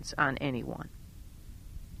vengeance on anyone.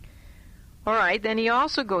 All right, then he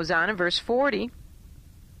also goes on in verse 40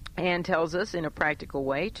 and tells us in a practical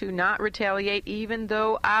way to not retaliate even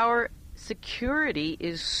though our security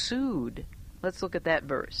is sued. Let's look at that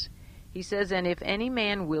verse. He says, and if any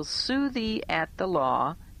man will sue thee at the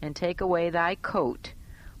law and take away thy coat,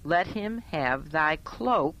 let him have thy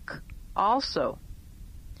cloak also.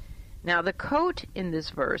 Now, the coat in this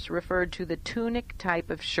verse referred to the tunic type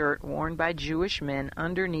of shirt worn by Jewish men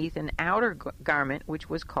underneath an outer garment which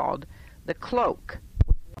was called the cloak.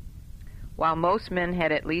 While most men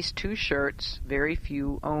had at least 2 shirts, very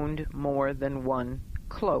few owned more than 1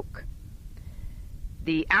 cloak.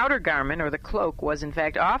 The outer garment, or the cloak, was in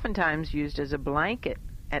fact oftentimes used as a blanket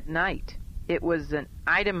at night. It was an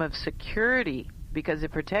item of security because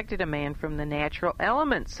it protected a man from the natural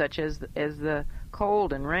elements, such as the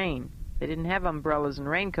cold and rain. They didn't have umbrellas and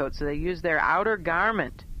raincoats, so they used their outer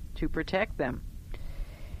garment to protect them.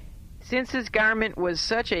 Since this garment was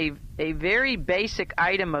such a very basic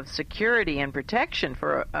item of security and protection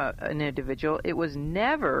for an individual, it was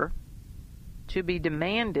never to be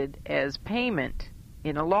demanded as payment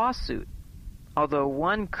in a lawsuit, although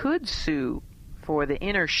one could sue for the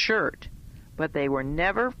inner shirt, but they were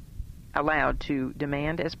never allowed to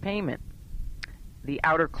demand as payment the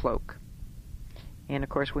outer cloak. And of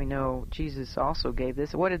course we know Jesus also gave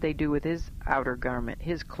this. What did they do with his outer garment,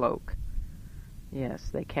 his cloak? Yes,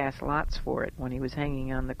 they cast lots for it. When he was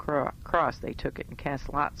hanging on the cross, they took it and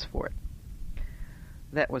cast lots for it.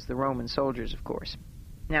 That was the Roman soldiers, of course.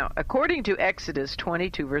 Now, according to Exodus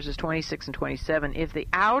 22, verses 26 and 27, if the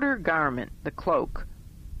outer garment, the cloak,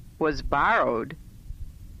 was borrowed,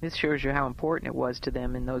 this shows you how important it was to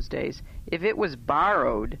them in those days. If it was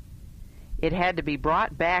borrowed, it had to be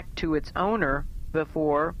brought back to its owner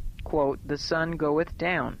before, quote, the sun goeth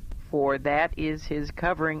down, for that is his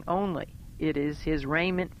covering only. It is his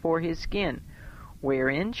raiment for his skin,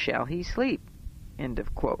 wherein shall he sleep, end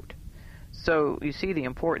of quote. So you see the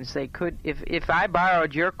importance. They could, if I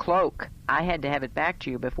borrowed your cloak, I had to have it back to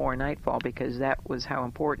you before nightfall because that was how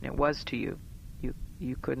important it was to you.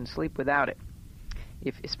 You couldn't sleep without it,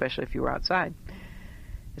 especially if you were outside.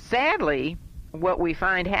 Sadly, what we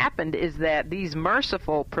find happened is that these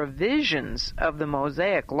merciful provisions of the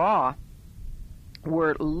Mosaic law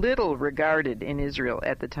were little regarded in Israel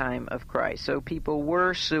at the time of Christ. So people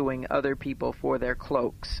were suing other people for their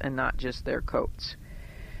cloaks and not just their coats.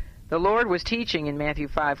 The Lord was teaching in Matthew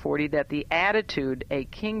 5:40 that the attitude a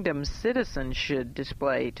kingdom citizen should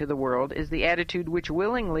display to the world is the attitude which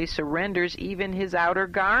willingly surrenders even his outer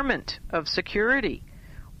garment of security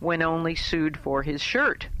when only sued for his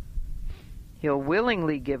shirt. He'll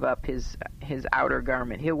willingly give up his outer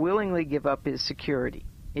garment. He'll willingly give up his security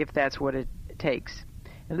if that's what it takes.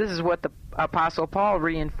 And this is what the Apostle Paul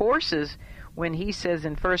reinforces when he says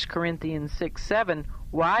in 1 Corinthians 6:7,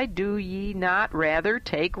 why do ye not rather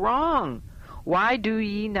take wrong? Why do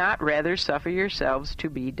ye not rather suffer yourselves to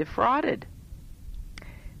be defrauded?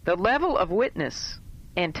 The level of witness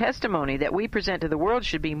and testimony that we present to the world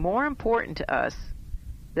should be more important to us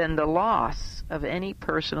than the loss of any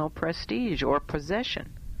personal prestige or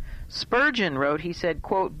possession. Spurgeon wrote, he said,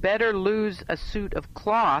 quote, better lose a suit of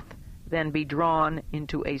cloth than be drawn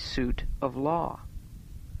into a suit of law.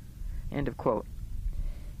 End of quote.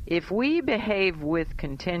 If we behave with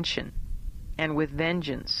contention and with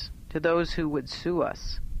vengeance to those who would sue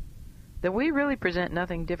us, then we really present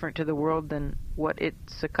nothing different to the world than what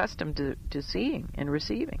it's accustomed to seeing and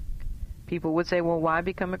receiving. People would say, well, why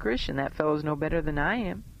become a Christian? That fellow's no better than I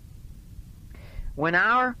am. When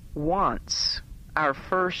our wants are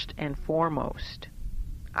first and foremost,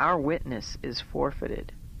 our witness is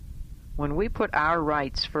forfeited. When we put our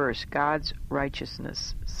rights first, God's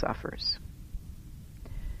righteousness suffers.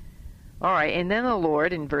 All right, and then the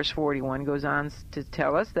Lord, in verse 41, goes on to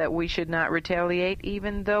tell us that we should not retaliate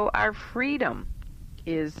even though our freedom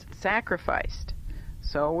is sacrificed.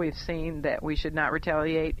 So we've seen that we should not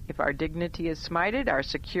retaliate if our dignity is smited, our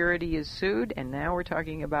security is sued, and now we're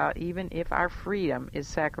talking about even if our freedom is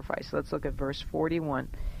sacrificed. Let's look at verse 41.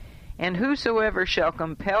 And whosoever shall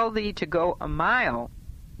compel thee to go a mile,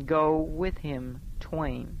 go with him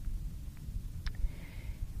twain.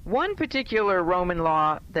 One particular Roman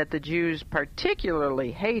law that the Jews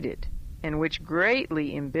particularly hated, and which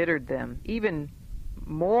greatly embittered them, even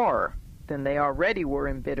more than they already were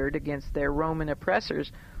embittered against their Roman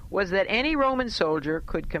oppressors, was that any Roman soldier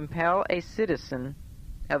could compel a citizen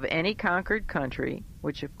of any conquered country,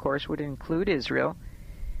 which of course would include Israel,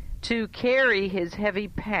 to carry his heavy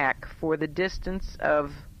pack for the distance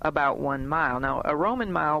of about 1 mile. Now, a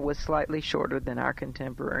Roman mile was slightly shorter than our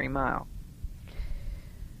contemporary mile.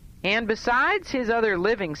 And besides his other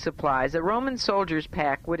living supplies, a Roman soldier's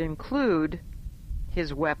pack would include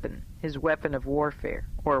his weapon of warfare,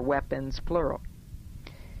 or weapons plural.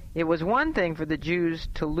 It was one thing for the Jews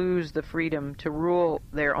to lose the freedom to rule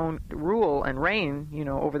and reign,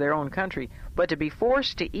 over their own country, but to be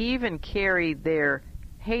forced to even carry their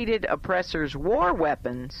hated oppressors' war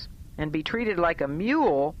weapons and be treated like a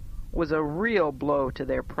mule was a real blow to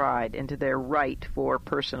their pride and to their right for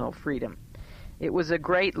personal freedom. It was a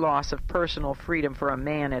great loss of personal freedom for a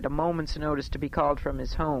man at a moment's notice to be called from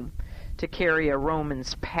his home, to carry a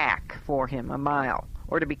Roman's pack for him a mile,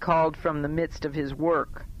 or to be called from the midst of his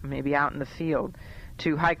work, maybe out in the field,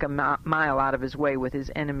 to hike a mile out of his way with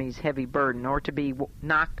his enemy's heavy burden, or to be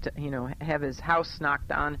knocked, have his house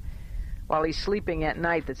knocked on while he's sleeping at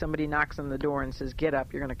night, that somebody knocks on the door and says, "Get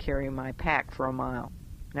up, you're going to carry my pack for a mile."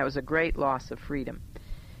 That was a great loss of freedom.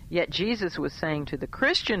 Yet Jesus was saying to the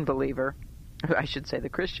Christian believer,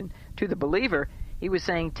 to the believer, he was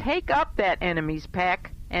saying, take up that enemy's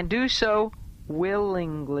pack and do so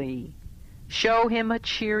willingly. Show him a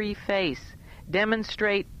cheery face.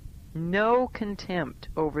 Demonstrate no contempt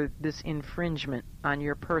over this infringement on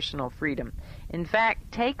your personal freedom. In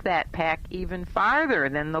fact, take that pack even farther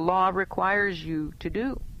than the law requires you to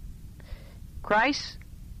do. Christ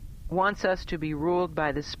wants us to be ruled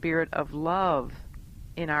by the spirit of love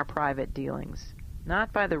in our private dealings,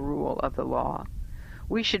 not by the rule of the law.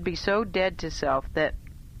 We should be so dead to self that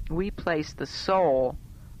we place the soul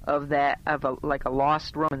like a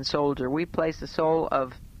lost Roman soldier. We place the soul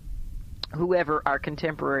of whoever our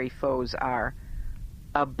contemporary foes are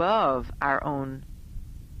above our own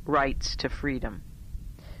rights to freedom.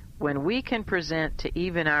 When we can present to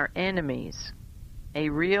even our enemies a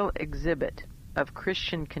real exhibit of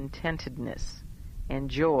Christian contentedness and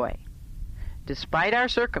joy, despite our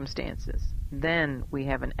circumstances, then we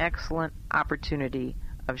have an excellent opportunity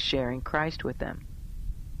of sharing Christ with them.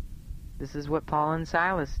 This is what Paul and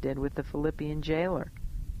Silas did with the Philippian jailer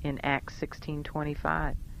in Acts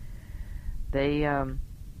 16:25. They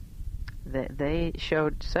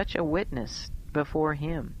showed such a witness before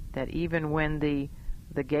him that even when the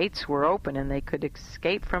gates were open and they could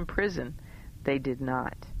escape from prison, they did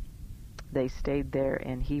not. They stayed there,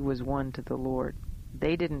 and he was won to the Lord.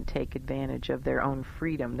 They didn't take advantage of their own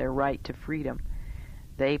freedom, their right to freedom.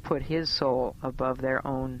 They put his soul above their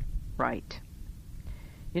own right.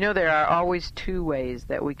 There are always two ways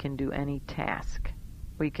that we can do any task.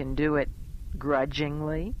 We can do it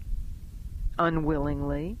grudgingly,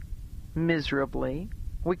 unwillingly, miserably.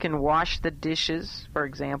 We can wash the dishes, for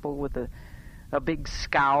example, with a big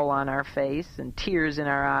scowl on our face and tears in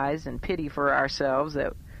our eyes and pity for ourselves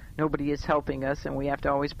that nobody is helping us, and we have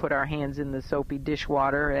to always put our hands in the soapy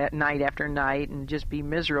dishwater at night after night and just be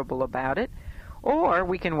miserable about it. Or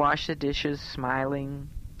we can wash the dishes smiling.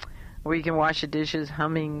 We can wash the dishes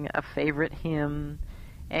humming a favorite hymn,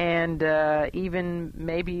 and even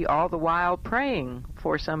maybe all the while praying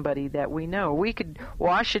for somebody that we know. We could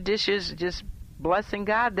wash the dishes just blessing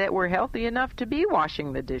God that we're healthy enough to be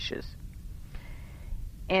washing the dishes,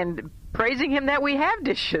 and praising Him that we have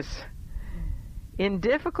dishes. In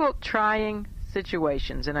difficult, trying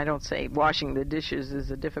situations, and I don't say washing the dishes is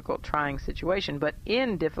a difficult, trying situation, but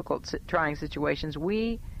in difficult, trying situations,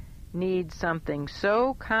 we need something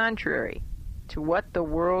so contrary to what the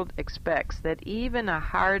world expects that even a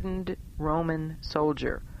hardened Roman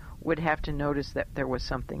soldier would have to notice that there was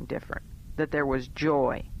something different, that there was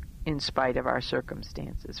joy in spite of our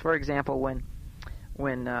circumstances. For example,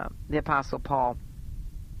 when the Apostle Paul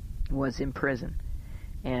was in prison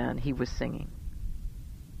and he was singing,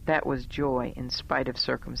 that was joy in spite of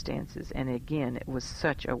circumstances, and again, it was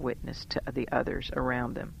such a witness to the others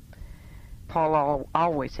around them. Paul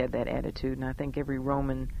always had that attitude, and I think every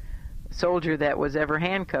Roman soldier that was ever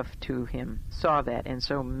handcuffed to him saw that, and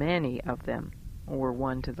so many of them were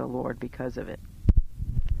won to the Lord because of it.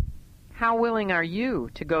 How willing are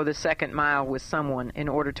you to go the second mile with someone in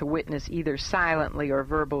order to witness either silently or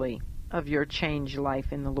verbally of your changed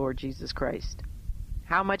life in the Lord Jesus Christ?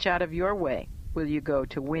 How much out of your way will you go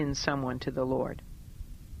to win someone to the Lord?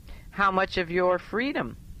 How much of your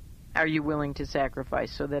freedom are you willing to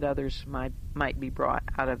sacrifice so that others might be brought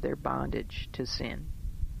out of their bondage to sin?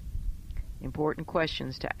 Important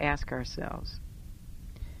questions to ask ourselves.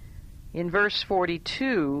 In verse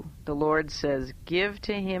 42, the Lord says, "Give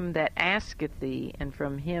to him that asketh thee, and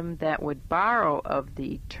from him that would borrow of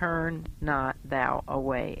thee turn not thou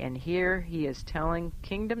away." And here he is telling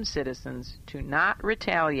kingdom citizens to not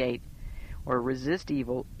retaliate or resist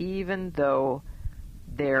evil, even though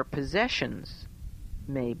their possessions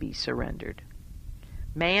may be surrendered.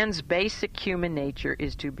 Man's basic human nature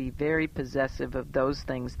is to be very possessive of those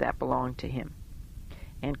things that belong to him.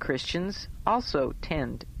 And Christians also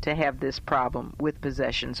tend to have this problem with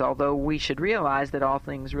possessions, although we should realize that all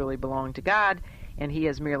things really belong to God, and he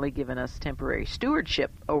has merely given us temporary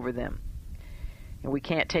stewardship over them. And we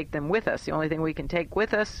can't take them with us. The only thing we can take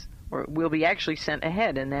with us, or will be actually sent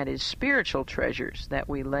ahead, and that is spiritual treasures that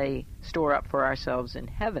we store up for ourselves in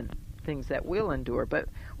heaven, things that will endure. But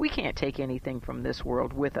we can't take anything from this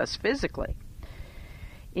world with us physically.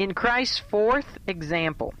 In Christ's fourth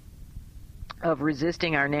example of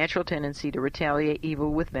resisting our natural tendency to retaliate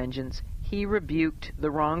evil with vengeance, he rebuked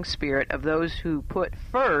the wrong spirit of those who put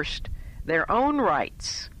first their own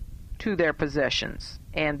rights to their possessions,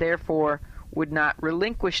 and therefore would not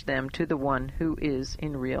relinquish them to the one who is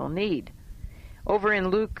in real need. Over in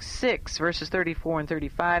Luke 6, verses 34 and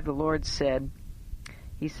 35, the Lord said,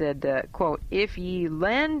 quote, "If ye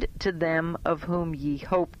lend to them of whom ye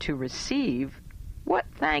hope to receive, what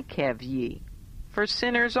thank have ye? For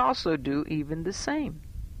sinners also do even the same.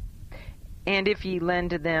 And if ye lend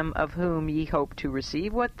to them of whom ye hope to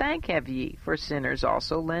receive, what thank have ye? For sinners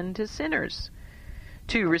also lend to sinners,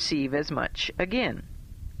 to receive as much again.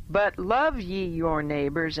 But love ye your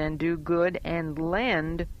neighbors, and do good, and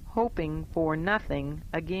lend, hoping for nothing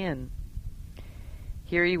again."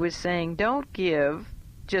 Here he was saying, don't give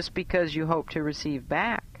just because you hope to receive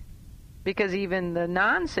back, because even the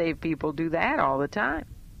non-saved people do that all the time.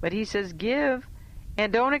 But he says, give,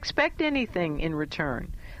 and don't expect anything in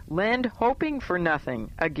return. Lend, hoping for nothing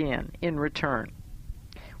again in return.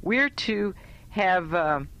 We're to have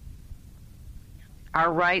the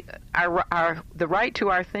right to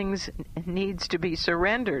our things needs to be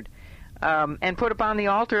surrendered and put upon the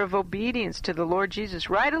altar of obedience to the Lord Jesus,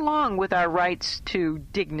 right along with our rights to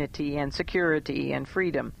dignity and security and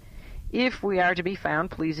freedom, if we are to be found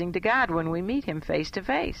pleasing to God when we meet him face to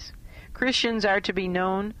face. Christians are to be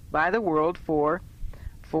known by the world for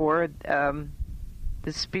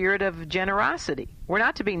the spirit of generosity. We're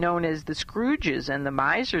not to be known as the Scrooges and the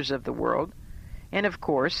misers of the world. And of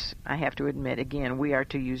course, I have to admit again, we are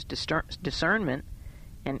to use discernment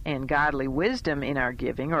and godly wisdom in our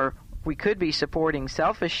giving, or we could be supporting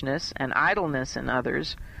selfishness and idleness in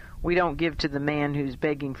others. We don't give to the man who's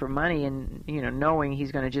begging for money and, knowing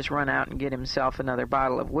he's going to just run out and get himself another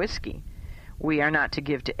bottle of whiskey. We are not to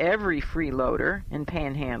give to every freeloader and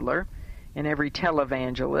panhandler and every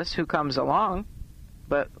televangelist who comes along,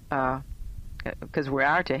 but because we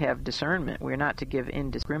are to have discernment. We're not to give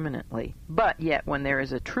indiscriminately. But yet, when there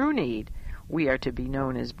is a true need, we are to be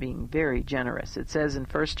known as being very generous. It says in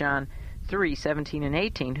 1 John 3:17 and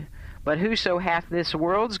 18, "But whoso hath this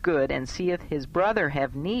world's good, and seeth his brother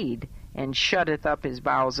have need, and shutteth up his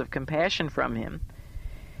bowels of compassion from him,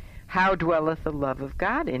 how dwelleth the love of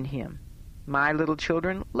God in him? My little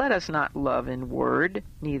children, let us not love in word,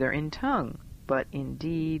 neither in tongue, but in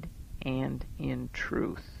deed and in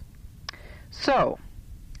truth." So,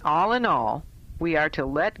 all in all, we are to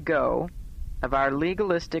let go of our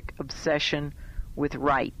legalistic obsession with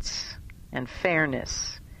rights and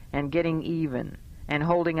fairness and getting even and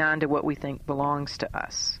holding on to what we think belongs to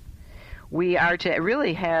us. We are to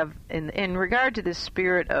really have, in regard to this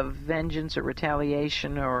spirit of vengeance or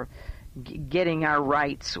retaliation or getting our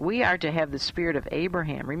rights, we are to have the spirit of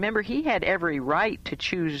Abraham. Remember, he had every right to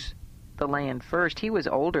choose the land first. He was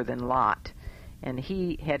older than Lot, and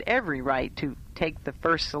he had every right to take the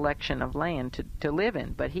first selection of land to live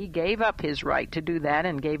in. But he gave up his right to do that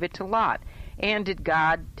and gave it to Lot. And did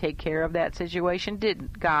God take care of that situation?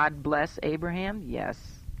 Did God bless Abraham?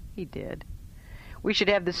 Yes, he did. We should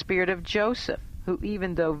have the spirit of Joseph, who,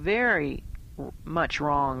 even though very much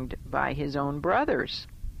wronged by his own brothers,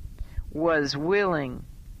 was willing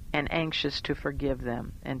and anxious to forgive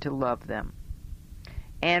them and to love them.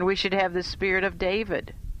 And we should have the spirit of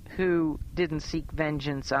David, who didn't seek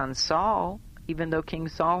vengeance on Saul, even though King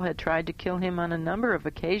Saul had tried to kill him on a number of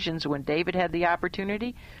occasions when David had the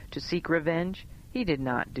opportunity to seek revenge. He did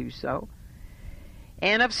not do so.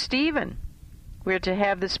 And of Stephen, we're to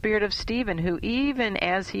have the spirit of Stephen, who even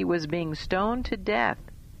as he was being stoned to death,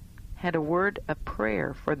 had a word of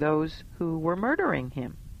prayer for those who were murdering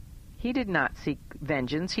him. He did not seek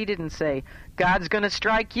vengeance. He didn't say, God's going to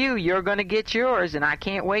strike you, you're going to get yours, and I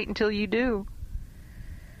can't wait until you do.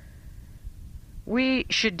 We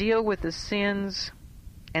should deal with the sins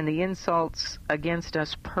and the insults against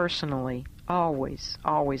us personally, always,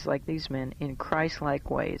 always like these men, in Christ-like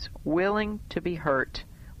ways, willing to be hurt,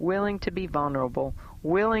 willing to be vulnerable,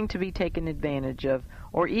 willing to be taken advantage of,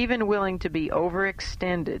 or even willing to be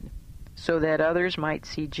overextended so that others might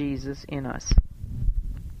see Jesus in us.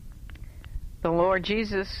 The Lord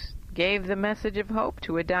Jesus gave the message of hope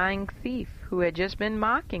to a dying thief who had just been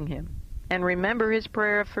mocking him. And remember his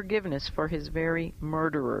prayer of forgiveness for his very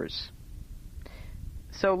murderers.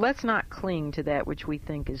 So let's not cling to that which we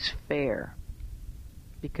think is fair,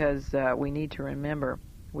 because we need to remember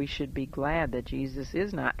we should be glad that Jesus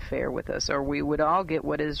is not fair with us, or we would all get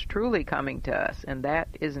what is truly coming to us, and that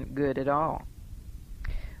isn't good at all.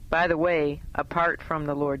 By the way, apart from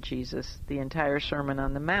the Lord Jesus, the entire Sermon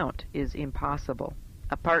on the Mount is impossible.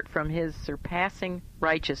 Apart from his surpassing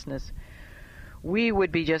righteousness, we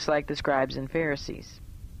would be just like the scribes and Pharisees,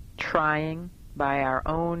 trying by our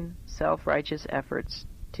own self-righteous efforts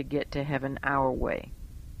to get to heaven our way,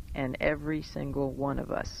 and every single one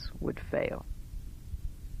of us would fail.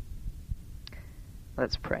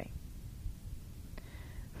 Let's pray.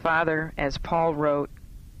 Father, as Paul wrote,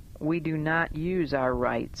 we do not use our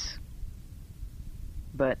rights,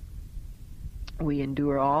 but we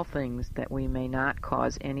endure all things that we may not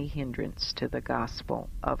cause any hindrance to the gospel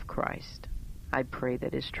of Christ. I pray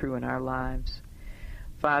that is true in our lives.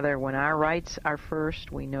 Father, when our rights are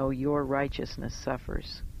first, we know your righteousness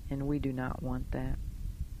suffers, and we do not want that.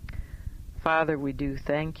 Father, we do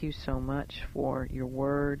thank you so much for your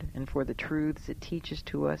word and for the truths it teaches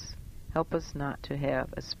to us. Help us not to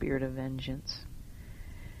have a spirit of vengeance.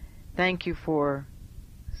 Thank you for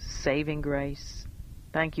saving grace.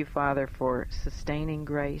 Thank you, Father, for sustaining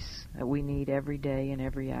grace that we need every day and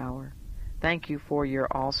every hour. Thank you for your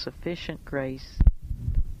all-sufficient grace.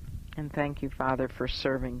 And thank you, Father, for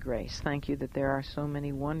serving grace. Thank you that there are so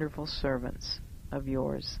many wonderful servants of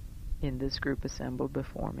yours in this group assembled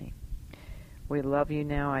before me. We love you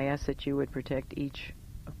now. I ask that you would protect each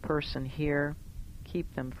person here.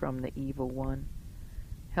 Keep them from the evil one.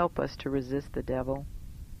 Help us to resist the devil.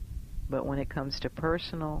 But when it comes to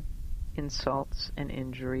personal insults and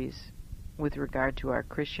injuries with regard to our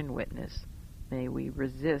Christian witness, may we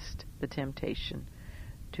resist the temptation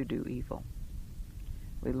to do evil.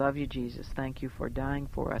 We love you, Jesus. Thank you for dying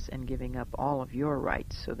for us and giving up all of your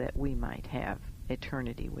rights so that we might have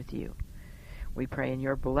eternity with you. We pray in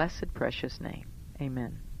your blessed, precious name.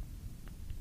 Amen.